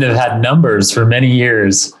had numbers for many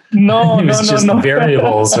years. No, it's just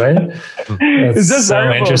variables, right? That's it's just so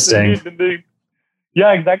variables, interesting. Indeed.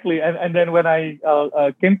 Yeah, exactly. And then when I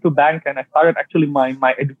came to bank and I started actually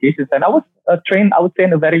my education, and I was trained, I would say,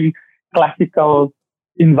 in a very classical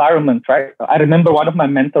environment, right? I remember one of my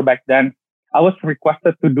mentor back then, I was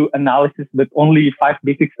requested to do analysis with only 5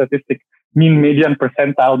 basic statistics: mean, median,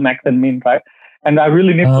 percentile, max, and mean, right? And I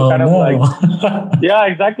really need to yeah,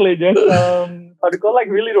 exactly. Just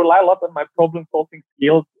really rely a lot on my problem solving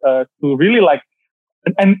skills to really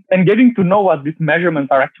and getting to know what these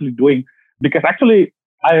measurements are actually doing. Because actually,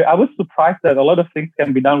 I was surprised that a lot of things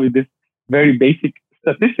can be done with this very basic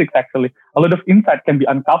statistics. Actually, a lot of insight can be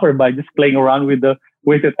uncovered by just playing around with the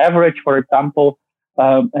weighted average, for example,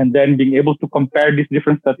 and then being able to compare these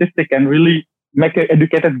different statistics and really make an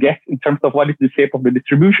educated guess in terms of what is the shape of the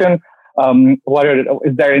distribution, whether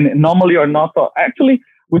is there an anomaly or not. So actually,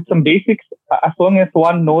 with some basics, as long as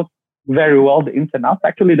one knows very well the ins and outs,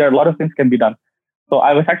 actually there are a lot of things can be done. So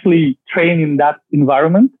I was actually trained in that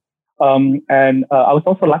environment, and I was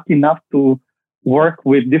also lucky enough to work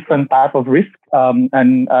with different type of risk.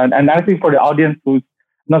 And I think for the audience who's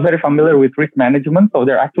not very familiar with risk management, so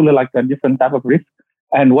they're actually like a different type of risk.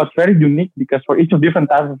 And what's very unique, because for each of different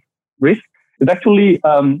types of risk, it actually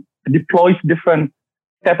deploys different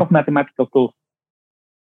type of mathematical tools.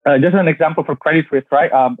 Just an example for credit risk,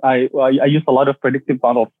 right? I use a lot of predictive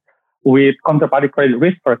models with counterparty credit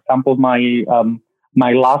risk. For example, my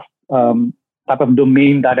last type of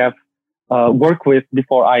domain that I've worked with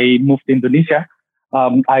before I moved to Indonesia,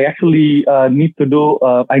 I actually needed to do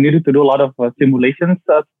a lot of simulations,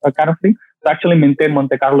 kind of thing, to actually maintain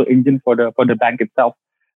Monte Carlo engine for the bank itself.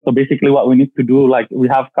 So basically, what we need to do, like we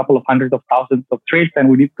have a couple of hundreds of thousands of trades, and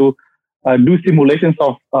we need to do simulations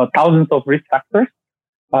of thousands of risk factors.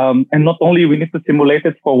 And not only we need to simulate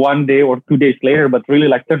it for 1 day or 2 days later, but really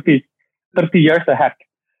like 30 years ahead.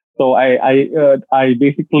 So I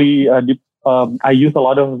basically I use a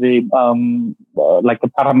lot of the like the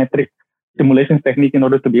parametric simulation technique in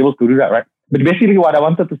order to be able to do that, right? But basically, what I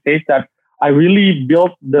wanted to say is that I really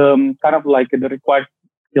built the kind of like the required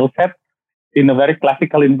skill set in a very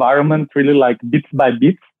classical environment, really like bits by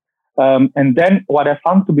bits. And then what I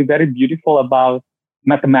found to be very beautiful about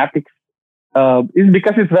mathematics is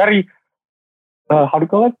because it's very, how do you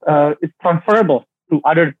call it? It's transferable to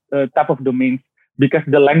other type of domains, because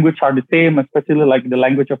the language are the same, especially like the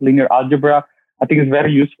language of linear algebra. I think it's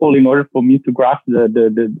very useful in order for me to grasp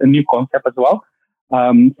the new concept as well.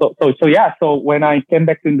 So when I came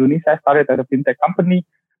back to Indonesia, I started at a fintech company,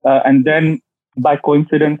 and then by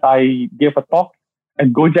coincidence, I gave a talk at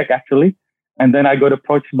Gojek actually, And then I got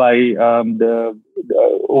approached by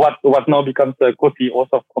what now becomes the co-CEOs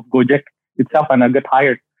of Gojek itself, and I got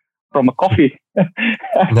hired from a coffee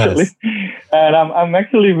actually. Nice. And I'm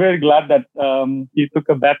actually very glad that he took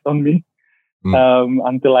a bet on me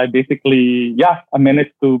until I basically I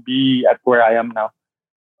managed to be at where I am now.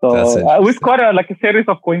 So it was quite a series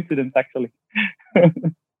of coincidences actually.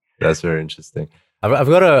 That's very interesting. I've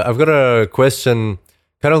got a question,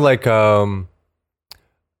 kind of like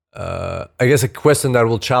I guess a question that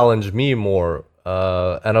will challenge me more,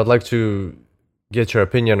 and I'd like to get your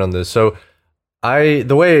opinion on this. So,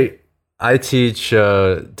 the way I teach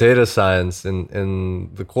data science in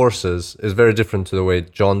the courses is very different to the way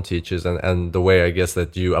John teaches, and the way I guess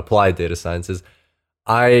that you apply data science is.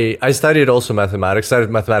 I studied also mathematics. Studied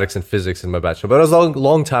mathematics and physics in my bachelor, but it was a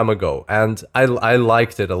long time ago, and I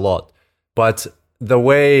liked it a lot. But the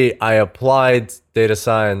way I applied data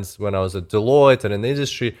science when I was at Deloitte and in the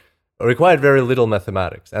industry required very little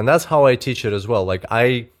mathematics. And that's how I teach it as well. Like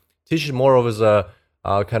I teach it more of as a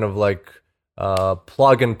kind of like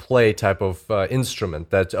plug and play type of instrument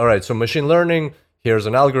that, all right, so machine learning, here's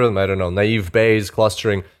an algorithm, I don't know, naive Bayes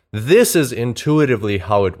clustering. This is intuitively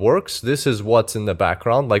how it works. This is what's in the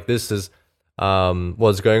background. Like this is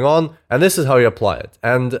what's going on. And this is how you apply it.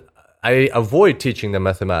 And I avoid teaching them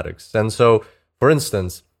mathematics. And so, for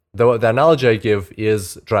instance, the analogy I give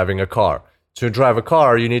is driving a car. To drive a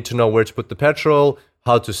car, you need to know where to put the petrol,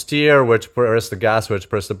 how to steer, where to press the gas, where to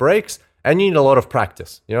press the brakes, and you need a lot of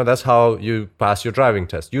practice. You know, that's how you pass your driving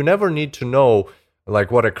test. You never need to know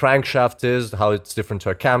like what a crankshaft is, how it's different to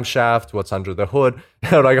a camshaft, what's under the hood.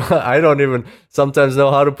 Like I don't even sometimes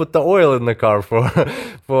know how to put the oil in the car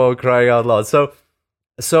for crying out loud.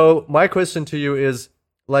 So my question to you is,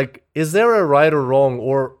 like, is there a right or wrong,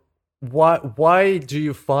 or why do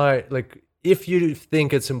you find, like, if you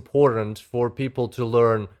think it's important for people to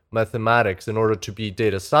learn mathematics in order to be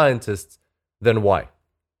data scientists, then why?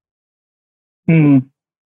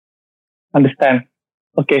 Understand.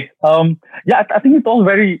 Okay. I think it's all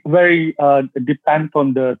very, very depends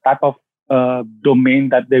on the type of domain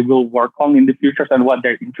that they will work on in the future and what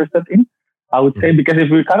they're interested in. I would say, because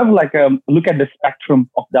if we kind of like look at the spectrum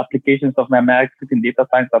of the applications of mathematics within data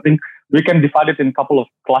science, I think we can divide it in a couple of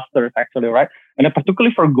clusters actually, right? And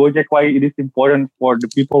particularly for Gojek, why it is important for the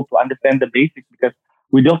people to understand the basics, because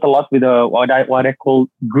we dealt a lot with what I call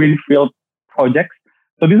greenfield projects.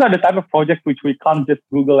 So these are the type of projects which we can't just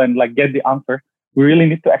Google and like get the answer. We really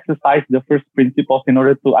need to exercise the first principles in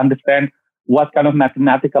order to understand what kind of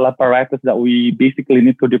mathematical apparatus that we basically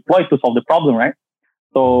need to deploy to solve the problem, right?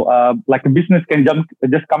 So, like a business can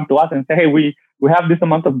just come to us and say, hey, we have this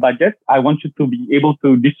amount of budget. I want you to be able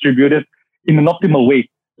to distribute it in an optimal way.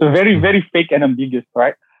 So very, very fake and ambiguous,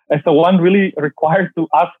 right? And so one really requires to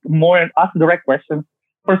ask more and ask the right questions.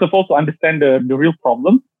 First of all, to understand the real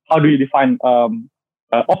problem. How do you define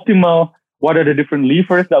optimal? What are the different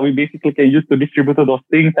levers that we basically can use to distribute those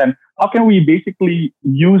things? And how can we basically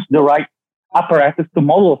use the right apparatus to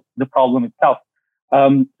model the problem itself?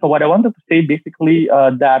 So what I wanted to say basically,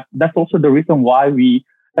 that's also the reason why we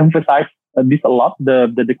emphasize this a lot,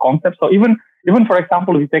 the concept. So even for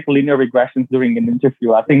example, if we take linear regressions during an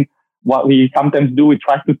interview, I think what we sometimes do, we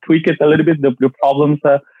try to tweak it a little bit, the problems.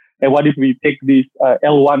 And what if we take this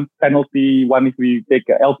L1 penalty? What if we take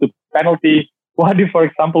L2 penalty? What if, for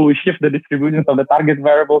example, we shift the distributions of the target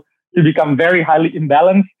variable to become very highly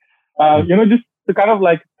imbalanced? Just to kind of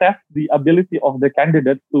like test the ability of the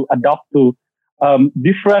candidates to adapt to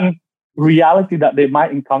different reality that they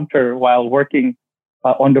might encounter while working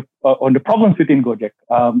on the problems within Gojek.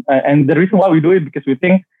 And the reason why we do it, because we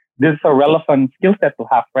think this is a relevant skill set to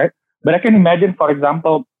have, right? But I can imagine, for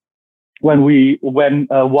example, when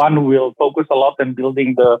one will focus a lot on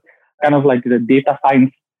building the kind of like the data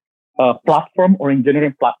science platform or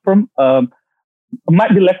engineering platform,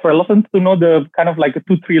 might be less relevant to know the kind of like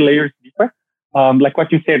 2-3 layers deeper. Like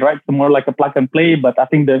what you said, right? So more like a plug and play, but I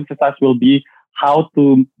think the emphasis will be how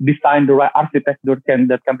to design the right architecture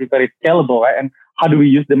that can be very scalable, right? And how do we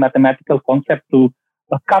use the mathematical concept to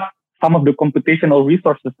cut some of the computational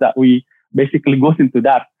resources that we basically goes into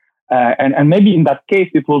that. And maybe in that case,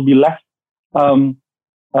 it will be less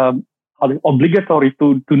obligatory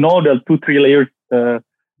to know the 2-3 layers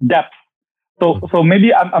depth. So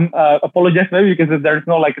maybe I'm apologize maybe because there is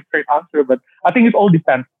no like a straight answer, but I think it all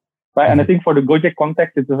depends. Right. And I think for the Gojek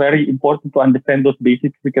context, it's very important to understand those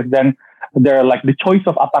basics, because then there are like the choice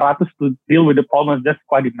of apparatus to deal with the problem is just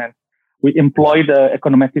quite immense. We employ the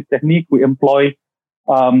econometric technique. We employ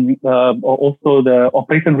also the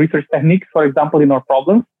operation research techniques, for example, in our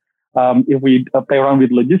problems. If we play around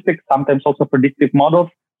with logistics, sometimes also predictive models,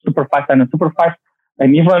 supervised and unsupervised.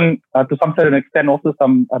 and even to some certain extent also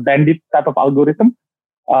some bandit type of algorithm.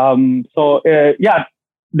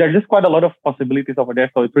 There's just quite a lot of possibilities over there.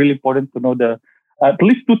 So it's really important to know the at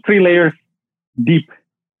least 2-3 layers deep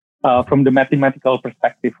from the mathematical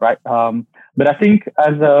perspective, right? But I think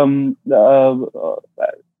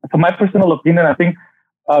from my personal opinion, I think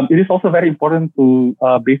it is also very important to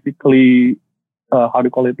basically how do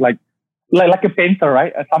you call it, like a painter,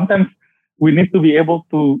 right? Sometimes we need to be able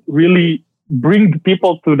to really bring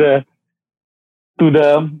people to the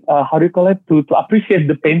how do you call it, to appreciate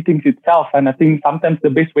the paintings itself. And I think sometimes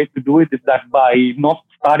the best way to do it is that by not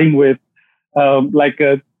starting with like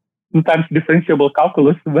a 2 times differentiable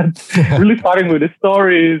calculus, but really starting with the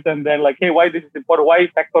stories and then like, hey, why this is important, why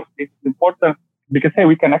vector space is important, because hey,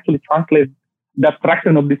 we can actually translate the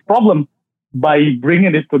abstraction of this problem by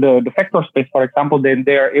bringing it to the vector space, for example. Then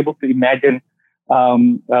they are able to imagine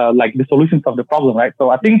like the solutions of the problem, right? So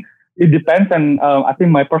I think it depends, and I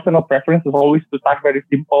think my personal preference is always to start very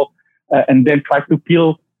simple and then try to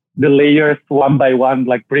peel the layers one by one,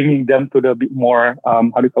 like bringing them to the bit more how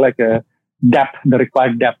do you call it, like a depth, the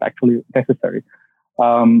required depth actually necessary.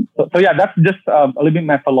 So that's just a little bit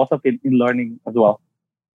my philosophy in learning as well.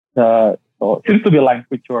 So it seems to be aligned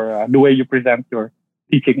with your the way you present your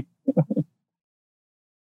teaching.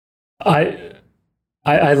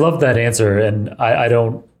 I love that answer, and I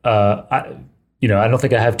don't I don't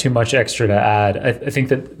think I have too much extra to add. I think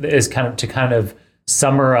that is kind of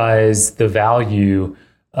summarize the value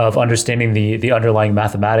of understanding the underlying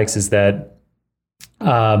mathematics is that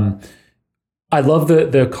I love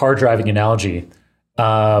the car driving analogy.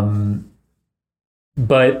 But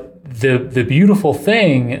the beautiful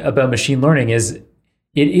thing about machine learning is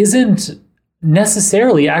it isn't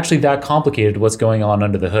necessarily actually that complicated what's going on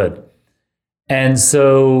under the hood. And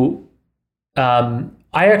so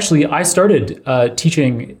I started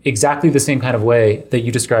teaching exactly the same kind of way that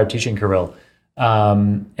you described teaching, Kirill.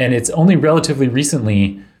 And it's only relatively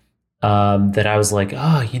recently that I was like,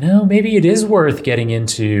 maybe it is worth getting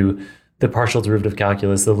into the partial derivative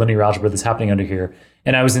calculus, the linear algebra that's happening under here.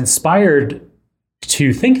 And I was inspired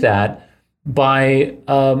to think that by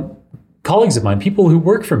colleagues of mine, people who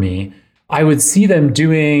work for me. I would see them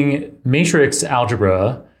doing matrix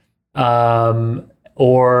algebra,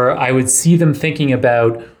 or I would see them thinking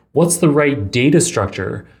about what's the right data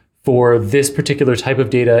structure for this particular type of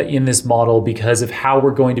data in this model because of how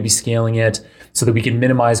we're going to be scaling it so that we can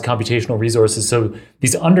minimize computational resources. So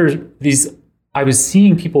I was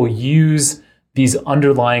seeing people use these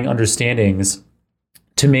underlying understandings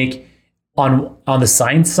to make, on the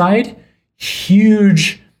science side,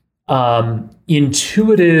 huge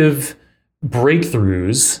intuitive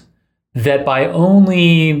breakthroughs that by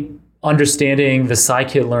only understanding the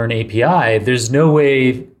scikit-learn API, there's no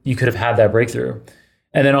way you could have had that breakthrough.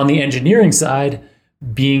 And then on the engineering side,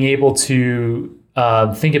 being able to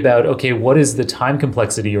think about, okay, what is the time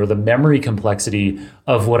complexity or the memory complexity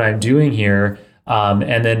of what I'm doing here?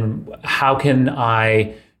 And then how can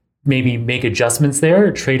I maybe make adjustments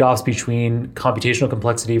there, trade-offs between computational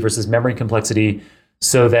complexity versus memory complexity,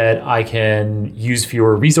 so that I can use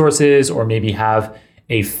fewer resources or maybe have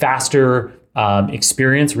a faster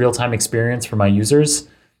experience, real-time experience for my users.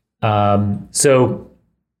 It's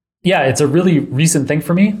a really recent thing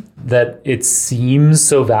for me that it seems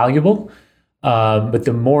so valuable. But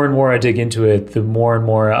the more and more I dig into it, the more and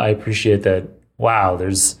more I appreciate that, wow,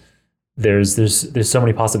 there's so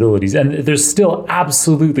many possibilities. And there's still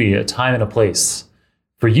absolutely a time and a place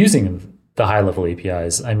for using the high-level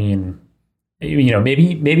APIs. I mean,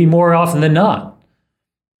 maybe more often than not.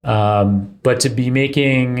 But to be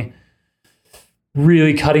making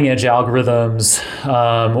really cutting edge algorithms,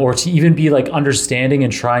 or to even be like understanding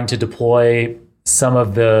and trying to deploy some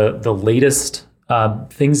of the latest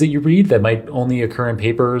things that you read that might only occur in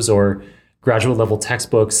papers or graduate level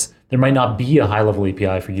textbooks, there might not be a high level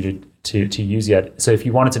API for you to use yet. So if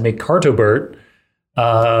you wanted to make CartoBERT,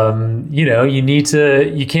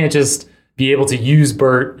 you can't just be able to use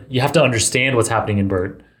BERT. You have to understand what's happening in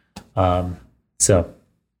BERT. Fascinating.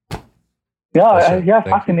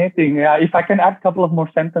 Yeah, if I can add a couple of more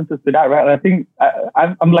sentences to that, right? I think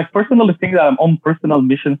I'm like personally think that I'm on personal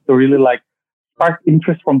missions to really like spark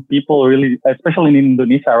interest from people, really, especially in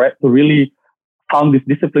Indonesia, right? To really found this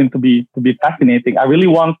discipline to be fascinating. I really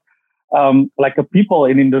want like a people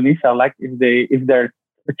in Indonesia, like if their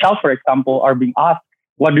child, for example, are being asked,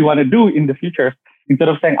 what do you want to do in the future? Instead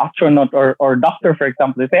of saying astronaut or doctor, for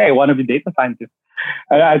example, they say, hey, I want to be data scientist.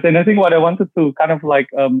 And I think what I wanted to kind of like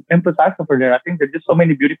emphasize over there, I think there's just so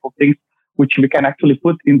many beautiful things which we can actually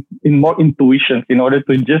put in more intuitions in order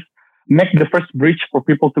to just make the first bridge for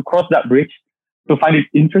people to cross that bridge, to find it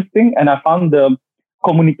interesting. And I found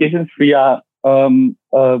communications via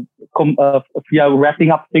via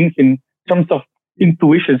wrapping up things in terms of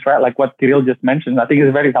intuitions, right? Like what Kirill just mentioned. I think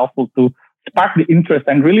it's very helpful to spark the interest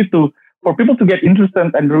and really for people to get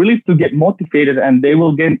interested and really to get motivated, and they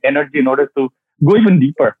will gain energy in order to go even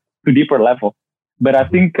deeper to deeper level. But I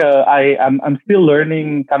think I'm still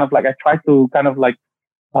learning. Kind of like I try to kind of like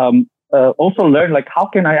also learn like how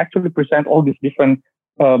can I actually present all these different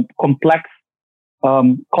complex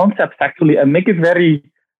concepts actually and make it very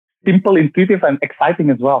simple, intuitive, and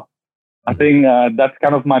exciting as well. I think that's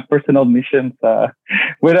kind of my personal mission,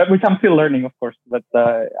 which I'm still learning, of course. But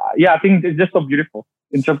I think it's just so beautiful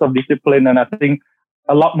in terms of discipline, and I think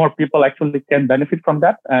a lot more people actually can benefit from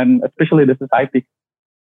that, and especially the society.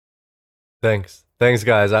 Thanks,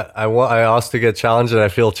 guys. I asked to get challenged, and I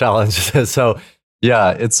feel challenged. So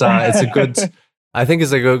yeah, it's a good. I think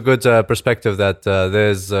it's a good perspective that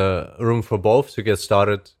there's room for both to get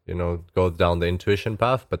started, go down the intuition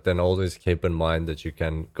path, but then always keep in mind that you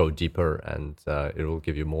can go deeper and it will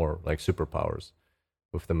give you more like superpowers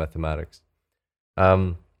with the mathematics.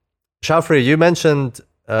 Shafri, you mentioned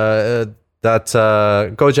that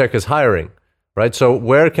Gojek is hiring, right? So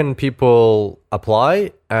where can people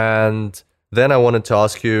apply? And then I wanted to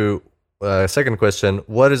ask you a second question.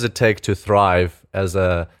 What does it take to thrive as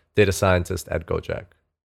a data scientist at Gojek?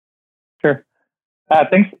 Sure.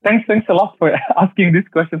 Thanks a lot for asking this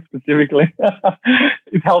question specifically.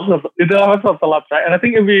 It helps us a lot, right? And I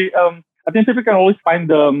think I think people can always find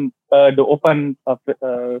the open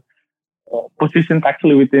positions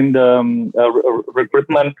actually within the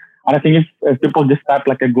recruitment. And I think if people just type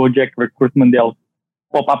like a Gojek recruitment, they'll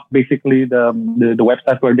pop up basically the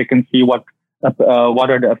website where they can see what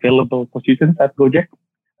are the available positions at Gojek.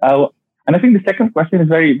 And I think the second question is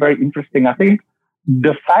very, very interesting. I think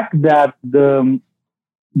the fact that the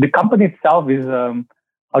company itself is,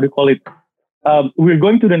 how do you call it? We're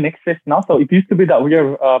going to the next phase now. So it used to be that we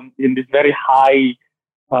are in this very high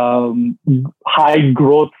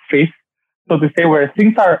growth phase, so to say, where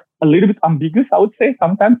things are a little bit ambiguous, I would say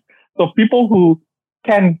sometimes. So people who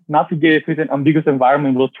can navigate within an ambiguous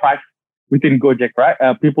environment will thrive within Gojek, right?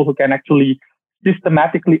 People who can actually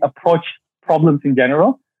systematically approach problems in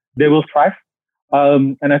general, they will thrive.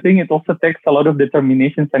 And I think it also takes a lot of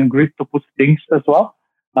determination and grit to push things as well.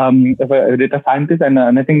 As a data scientist, and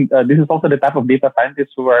I think this is also the type of data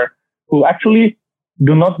scientists who actually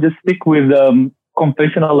do not just stick with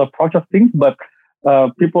conventional approach of things, but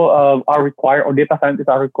people are required, or data scientists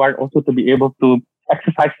are required also to be able to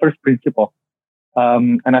exercise first principle.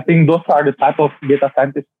 And I think those are the type of data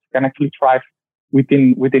scientists who can actually thrive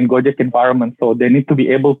within Gojek environment. So they need to be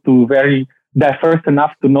able to very diverse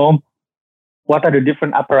enough to know what are the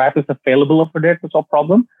different apparatus available over there to solve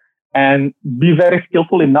problem, and be very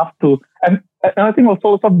skillful enough to, and I think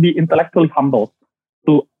also be intellectually humble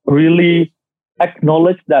to really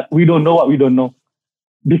acknowledge that we don't know what we don't know.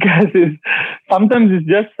 Because sometimes it's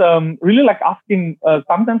just really like asking,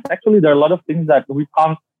 sometimes actually there are a lot of things that we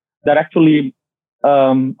can't, that actually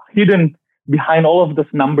hidden behind all of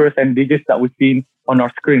those numbers and digits that we see on our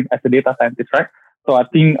screen as a data scientist, right? So I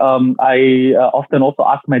think I often also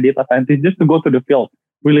ask my data scientists just to go to the field,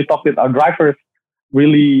 really talk with our drivers,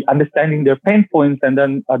 really understanding their pain points, and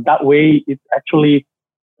then that way it actually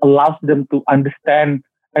allows them to understand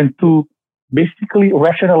and to basically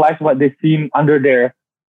rationalize what they see under their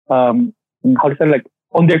on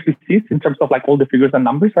their PCs in terms of like all the figures and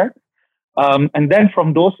numbers, right? And then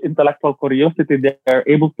from those intellectual curiosity, they're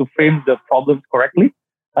able to frame the problems correctly,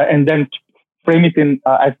 and then frame it in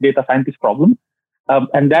as data scientist problem.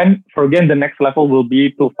 And then for again, the next level will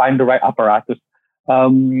be to find the right apparatus.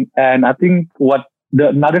 And I think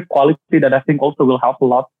another quality that I think also will help a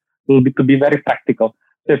lot will be to be very practical.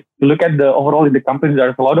 So if you look at the overall in the company,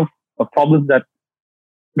 there's a lot of problems that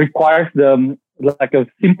requires like a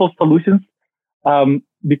simple solutions,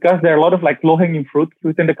 because there are a lot of like low-hanging fruits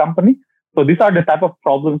within the company. So these are the type of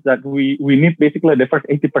problems that we need basically the first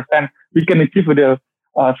 80% we can achieve with a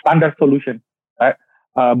standard solution, right?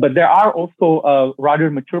 But there are also rather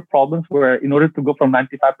mature problems where in order to go from 95%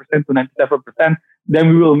 to 97%, then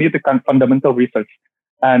we will need the fundamental research.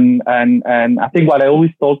 And I think what I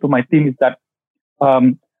always told to my team is that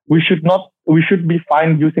we should be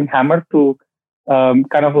fine using hammer to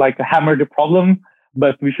kind of like hammer the problem,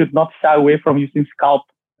 but we should not shy away from using scalp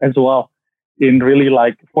as well in really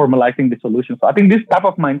like formalizing the solution. So I think this type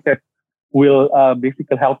of mindset will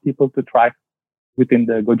basically help people to thrive within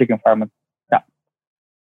the Gojek environment. Yeah.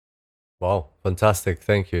 Wow, fantastic.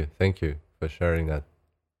 Thank you for sharing that.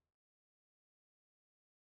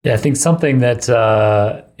 Yeah, I think something that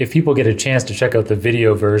if people get a chance to check out the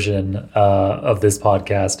video version of this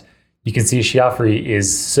podcast, you can see Shiafri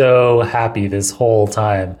is so happy this whole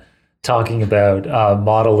time talking about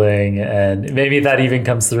modeling, and maybe that even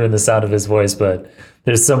comes through in the sound of his voice, but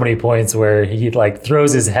there's so many points where he like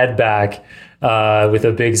throws his head back with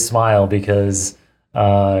a big smile because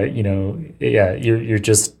you're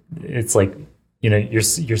just, it's like, you're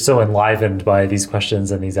so enlivened by these questions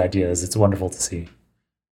and these ideas. It's wonderful to see.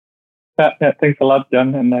 Thanks a lot,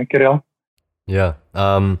 John and Kirill. Yeah.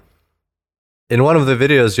 In one of the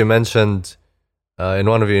videos you mentioned in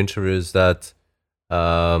one of your interviews that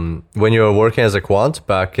when you were working as a quant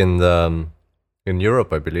back in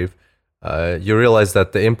Europe, I believe, you realized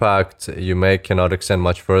that the impact you make cannot extend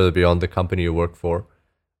much further beyond the company you work for,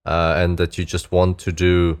 and that you just want to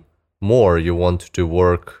do more. You want to do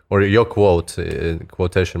work, or your quote,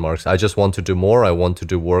 quotation marks, I just want to do more. I want to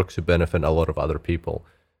do work to benefit a lot of other people.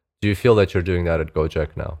 Do you feel that you're doing that at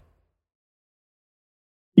Gojek now?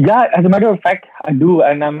 Yeah, as a matter of fact, I do,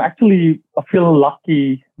 and I'm actually feel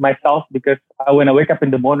lucky myself because when I wake up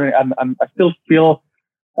in the morning, I still feel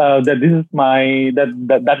that this is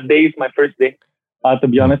that day is my first day. To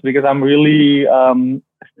be honest, because I'm really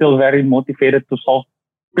still very motivated to solve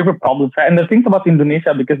paper problems. Right? And the things about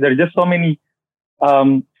Indonesia, because there are just so many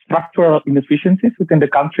structural inefficiencies within the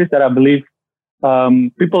countries that I believe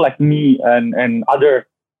people like me and other.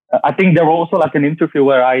 I think there was also like an interview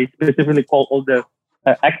where I specifically called all the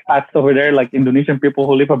expats over there, like Indonesian people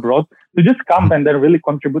who live abroad, to just come and then really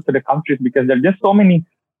contribute to the countries, because there are just so many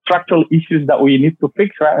structural issues that we need to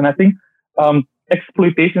fix, right? And I think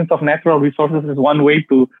exploitations of natural resources is one way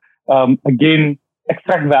to again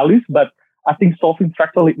extract values, but I think solving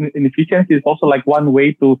structural inefficiency is also like one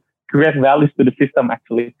way to create values to the system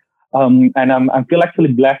actually. And I feel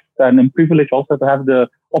actually blessed and I'm privileged also to have the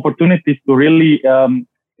opportunities to really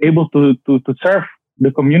able to serve the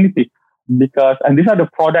community, because and these are the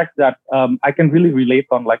products that I can really relate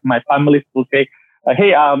on. Like my family will say,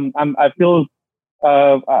 "Hey, I feel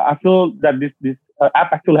that this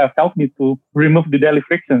app actually has helped me to remove the daily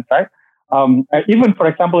frictions." Right? Even for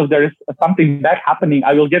example, if there is something bad happening,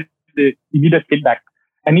 I will get the immediate feedback.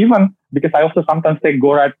 And even because I also sometimes take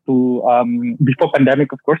GoRide to before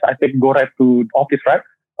pandemic, of course, I take GoRide to office. Right?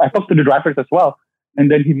 I talk to the drivers as well, and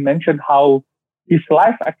then he mentioned how his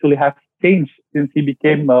life actually has changed since he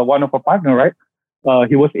became one of our partner, right?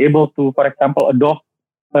 He was able to, for example, adopt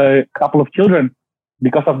a couple of children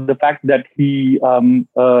because of the fact that he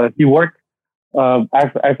worked as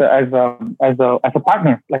a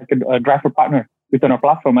partner, like a driver partner within our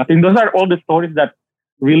platform. I think those are all the stories that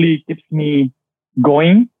really keeps me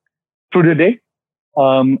going through the day,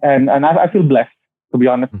 and I feel blessed, to be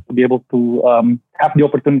honest, to be able to have the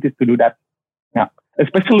opportunities to do that. Yeah,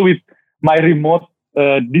 especially with my remote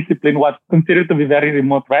discipline, what's considered to be very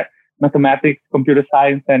remote, right? Mathematics, computer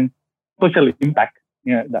science, and social impact.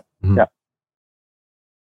 Yeah, yeah.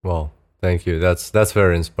 Well, thank you. That's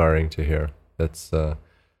very inspiring to hear. That's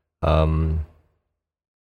I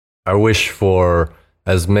wish for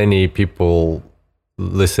as many people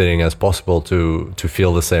listening as possible to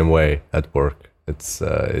feel the same way at work. It's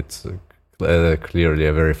clearly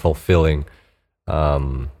a very fulfilling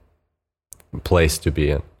place to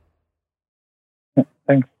be in.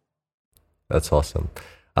 Thanks. That's awesome.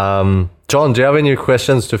 John, do you have any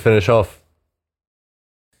questions to finish off?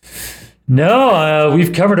 No,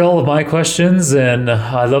 we've covered all of my questions, and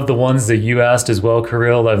I love the ones that you asked as well,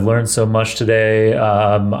 Kirill. I've learned so much today.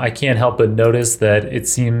 I can't help but notice that it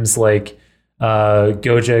seems like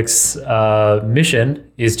Gojek's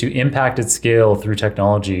mission is to impact at scale through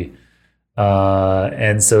technology.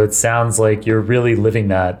 And so it sounds like you're really living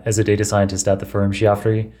that as a data scientist at the firm,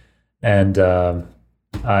 Shiafri. And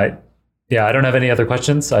I don't have any other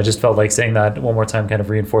questions. I just felt like saying that one more time, kind of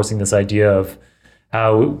reinforcing this idea of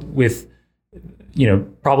how with,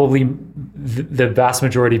 probably the vast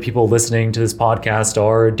majority of people listening to this podcast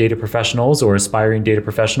are data professionals or aspiring data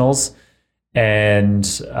professionals. And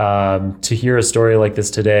to hear a story like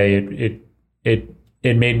this today, it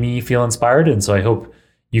made me feel inspired. And so I hope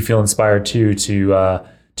you feel inspired too,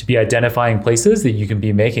 to be identifying places that you can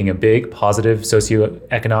be making a big positive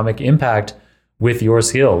socioeconomic impact with your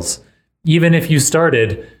skills. Even if you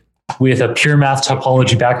started with a pure math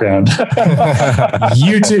topology background,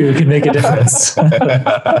 you too can make a difference. There's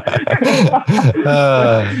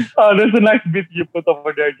a nice bit you put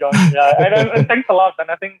over there, John. Yeah, and thanks a lot. And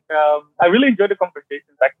I think I really enjoyed the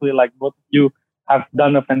conversations. Actually, like both of you have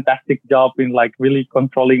done a fantastic job in like really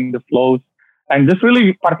controlling the flows and just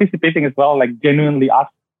really participating as well, like genuinely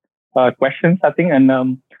ask questions. I think, and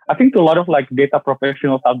I think to a lot of like data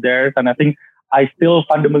professionals out there, and I think I still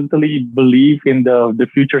fundamentally believe in the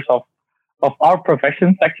futures of our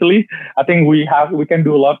professions. Actually, I think we can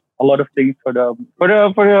do a lot a lot of things for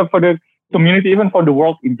the community, even for the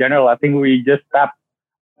world in general. I think we just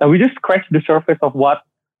scratched the surface of what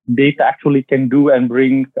data actually can do and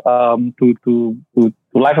bring to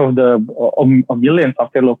life of the millions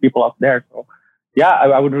of fellow people out there. So yeah,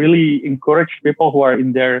 I would really encourage people who are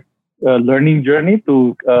in their learning journey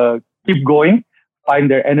to keep going, find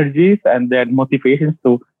their energies and their motivations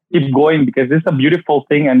to keep going, because this is a beautiful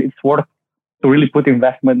thing and it's worth to really put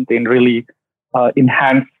investment in, really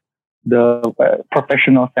enhance the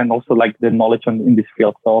professionals and also like the knowledge in this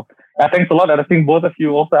field. So thanks a lot. And I think both of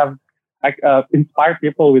you also have inspired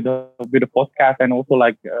people with the podcast, and also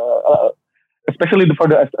like especially for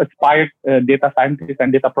the aspired data scientists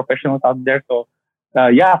and data professionals out there. So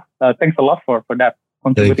thanks a lot for that,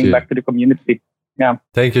 contributing back to the community. Yeah.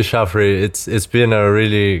 Thank you, Shafri. It's been a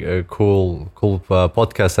really cool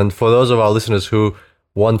podcast. And for those of our listeners who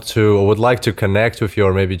want to or would like to connect with you,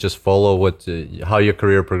 or maybe just follow how your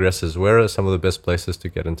career progresses, where are some of the best places to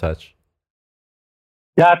get in touch?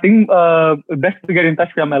 Yeah, I think best to get in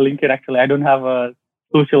touch via my LinkedIn. Actually, I don't have a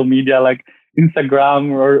social media like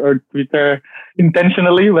Instagram or Twitter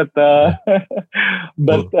intentionally, but I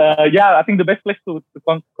think the best place to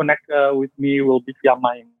connect with me will be via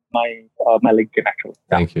my LinkedIn. Actually,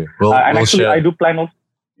 Thank you. I do plan also.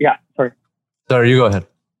 Yeah, sorry. Sorry, you go ahead.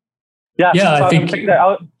 Yeah, so I think.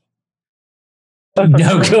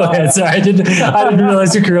 No, go ahead. Sorry, I didn't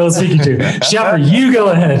realize who Kirill was speaking to. Shafri, you go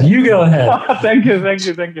ahead. Thank you.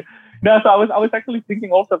 No, so I was actually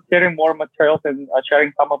thinking also of sharing more materials and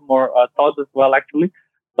sharing some of more thoughts as well, actually.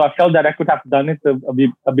 So I felt that I could have done it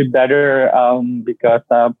a bit better because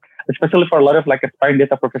especially for a lot of like aspiring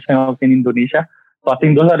data professionals in Indonesia. So I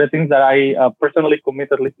think those are the things that I personally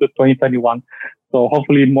committed at least to 2021. So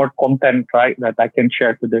hopefully more content, right, that I can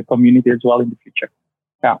share to the community as well in the future.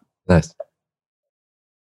 Yeah. Nice.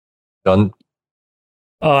 John?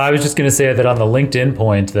 Oh, I was just going to say that on the LinkedIn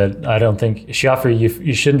point, that I don't think, Shafri,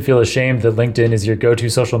 you shouldn't feel ashamed that LinkedIn is your go-to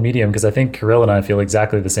social medium, because I think Kirill and I feel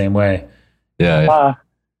exactly the same way. Yeah,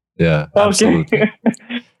 absolutely. Okay.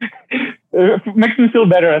 It makes me feel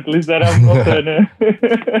better, at least, that I'm also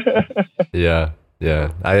Yeah.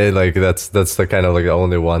 I like that's the kind of like the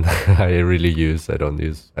only one I really use. I don't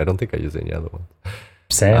think I use any other one.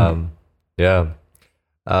 Same.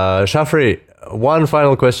 Shafri, one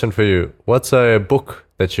final question for you. What's a book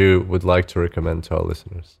that you would like to recommend to our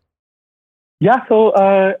listeners? Yeah, so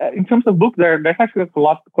in terms of books, there's actually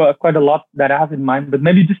quite a lot that I have in mind, but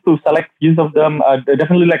maybe just to select use of them,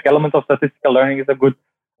 definitely like Elements of Statistical Learning is a good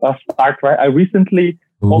start, right? I recently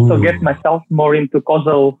also get myself more into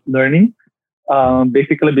causal learning,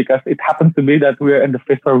 basically because it happens to be that we're in the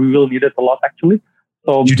phase where we will need it a lot, actually.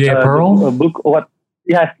 So Judea-Pearl? A book,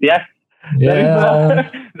 Yes. Yeah.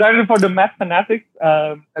 That is for the math fanatics.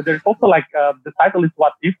 There's also like the title is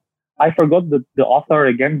What If. I forgot the author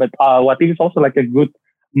again, but What If is also like a good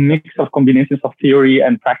mix of combinations of theory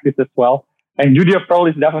and practice as well. And Judea-Pearl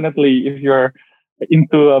is definitely, if you're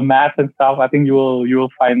into math and stuff, I think you will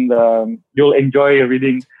find you'll enjoy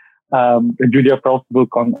reading the Judea-Pearl's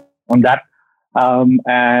book on that.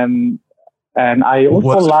 And I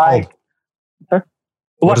also like.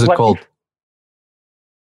 What is it called?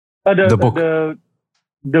 The book.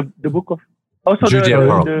 The book of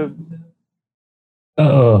Judea-Pearl.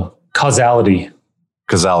 Causality.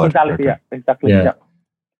 Okay. Yeah, exactly. Yeah.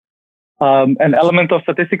 And Element of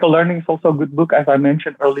Statistical Learning is also a good book, as I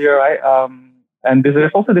mentioned earlier, right? And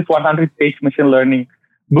there's also this 100-page machine learning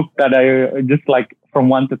book that I just like from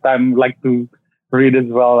time to time like to read as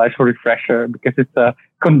well as a refresher, because it's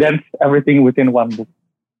condensed everything within one book.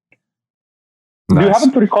 Nice. Do you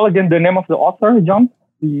happen to recall again the name of the author, John?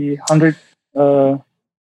 The 100.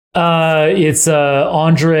 It's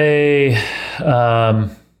Andre.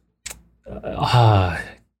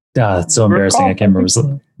 It's so embarrassing. I can't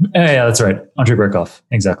remember. Yeah, that's right. Andre Berkoff.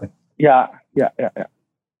 Exactly. Yeah.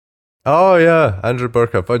 Oh yeah, Andre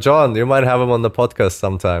Berkoff. Oh, John, you might have him on the podcast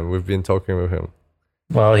sometime. We've been talking with him.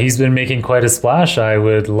 Well, he's been making quite a splash. I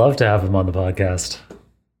would love to have him on the podcast.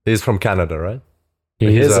 He's from Canada, right?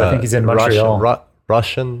 He is. I think he's in Montreal.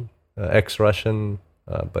 Russian, ex-Russian,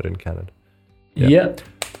 but in Canada. Yeah.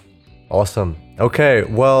 Awesome. Okay,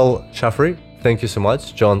 well, Shafri, thank you so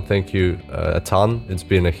much. John, thank you a ton. It's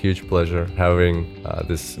been a huge pleasure having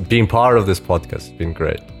being part of this podcast. It's been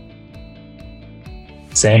great.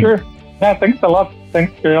 Same. Sure. Yeah, thanks a lot.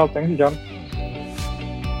 Thanks, Kirill. Thanks, John.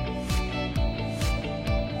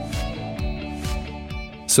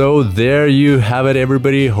 So there you have it,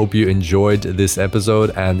 everybody. Hope you enjoyed this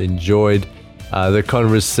episode and enjoyed the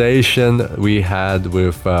conversation we had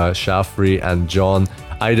with Shafri and John.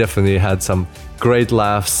 I definitely had some great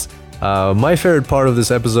laughs My favorite part of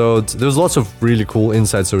this episode, there's lots of really cool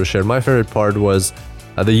insights that were shared. My favorite part was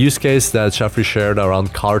the use case that Shafri shared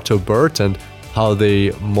around Carto-BERT and how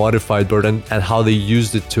they modified BERT and how they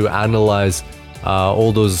used it to analyze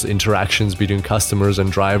all those interactions between customers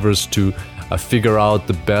and drivers to figure out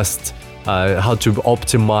the best, how to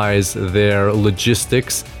optimize their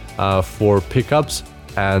logistics for pickups,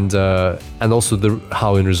 and also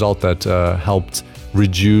how in result that helped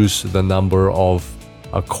reduce the number of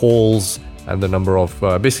calls and the number of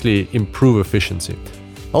basically improve efficiency.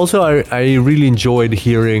 Also, I really enjoyed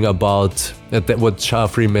hearing about what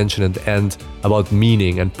Shafri mentioned at the end about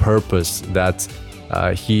meaning and purpose, that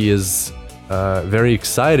he is very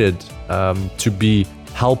excited to be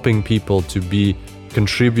helping people, to be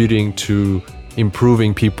contributing to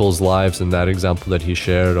improving people's lives in that example that he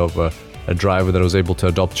shared of a driver that was able to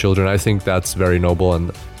adopt children. I think that's very noble,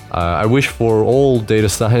 and I wish for all data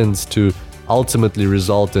science to ultimately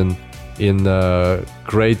result in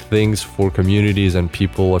great things for communities and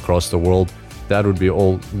people across the world. That would be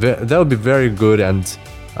very good, and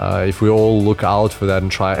if we all look out for that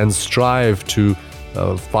and try and strive to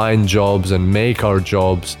find jobs and make our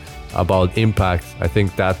jobs about impact, I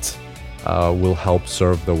think that will help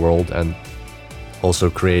serve the world and also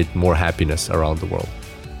create more happiness around the world.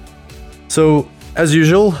 So, as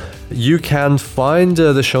usual, you can find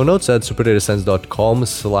the show notes at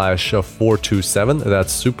superdatascience.com/427.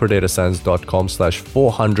 That's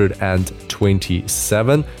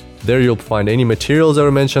superdatascience.com/427. There you'll find any materials that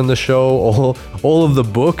were mentioned on the show, all of the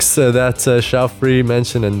books that Shafri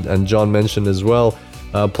mentioned and John mentioned as well,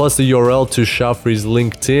 plus the URL to Shafri's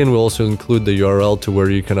LinkedIn. We'll also include the URL to where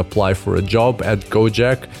you can apply for a job at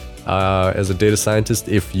Gojek as a data scientist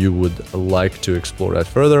if you would like to explore that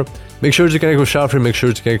further. Make sure to connect with Shafri, make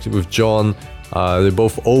sure to connect with John. They're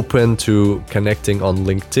both open to connecting on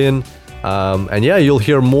LinkedIn. And yeah, you'll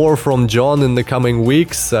hear more from John in the coming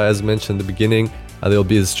weeks. As mentioned at the beginning, there'll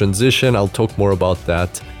be this transition. I'll talk more about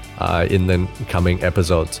that in the coming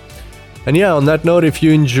episodes. And yeah, on that note, if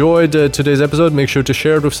you enjoyed today's episode, make sure to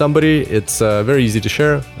share it with somebody. It's very easy to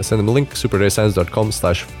share. Send them a link,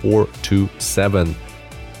 superdatascience.com/427.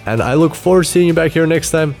 And I look forward to seeing you back here next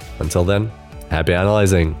time. Until then, happy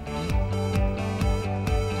analyzing.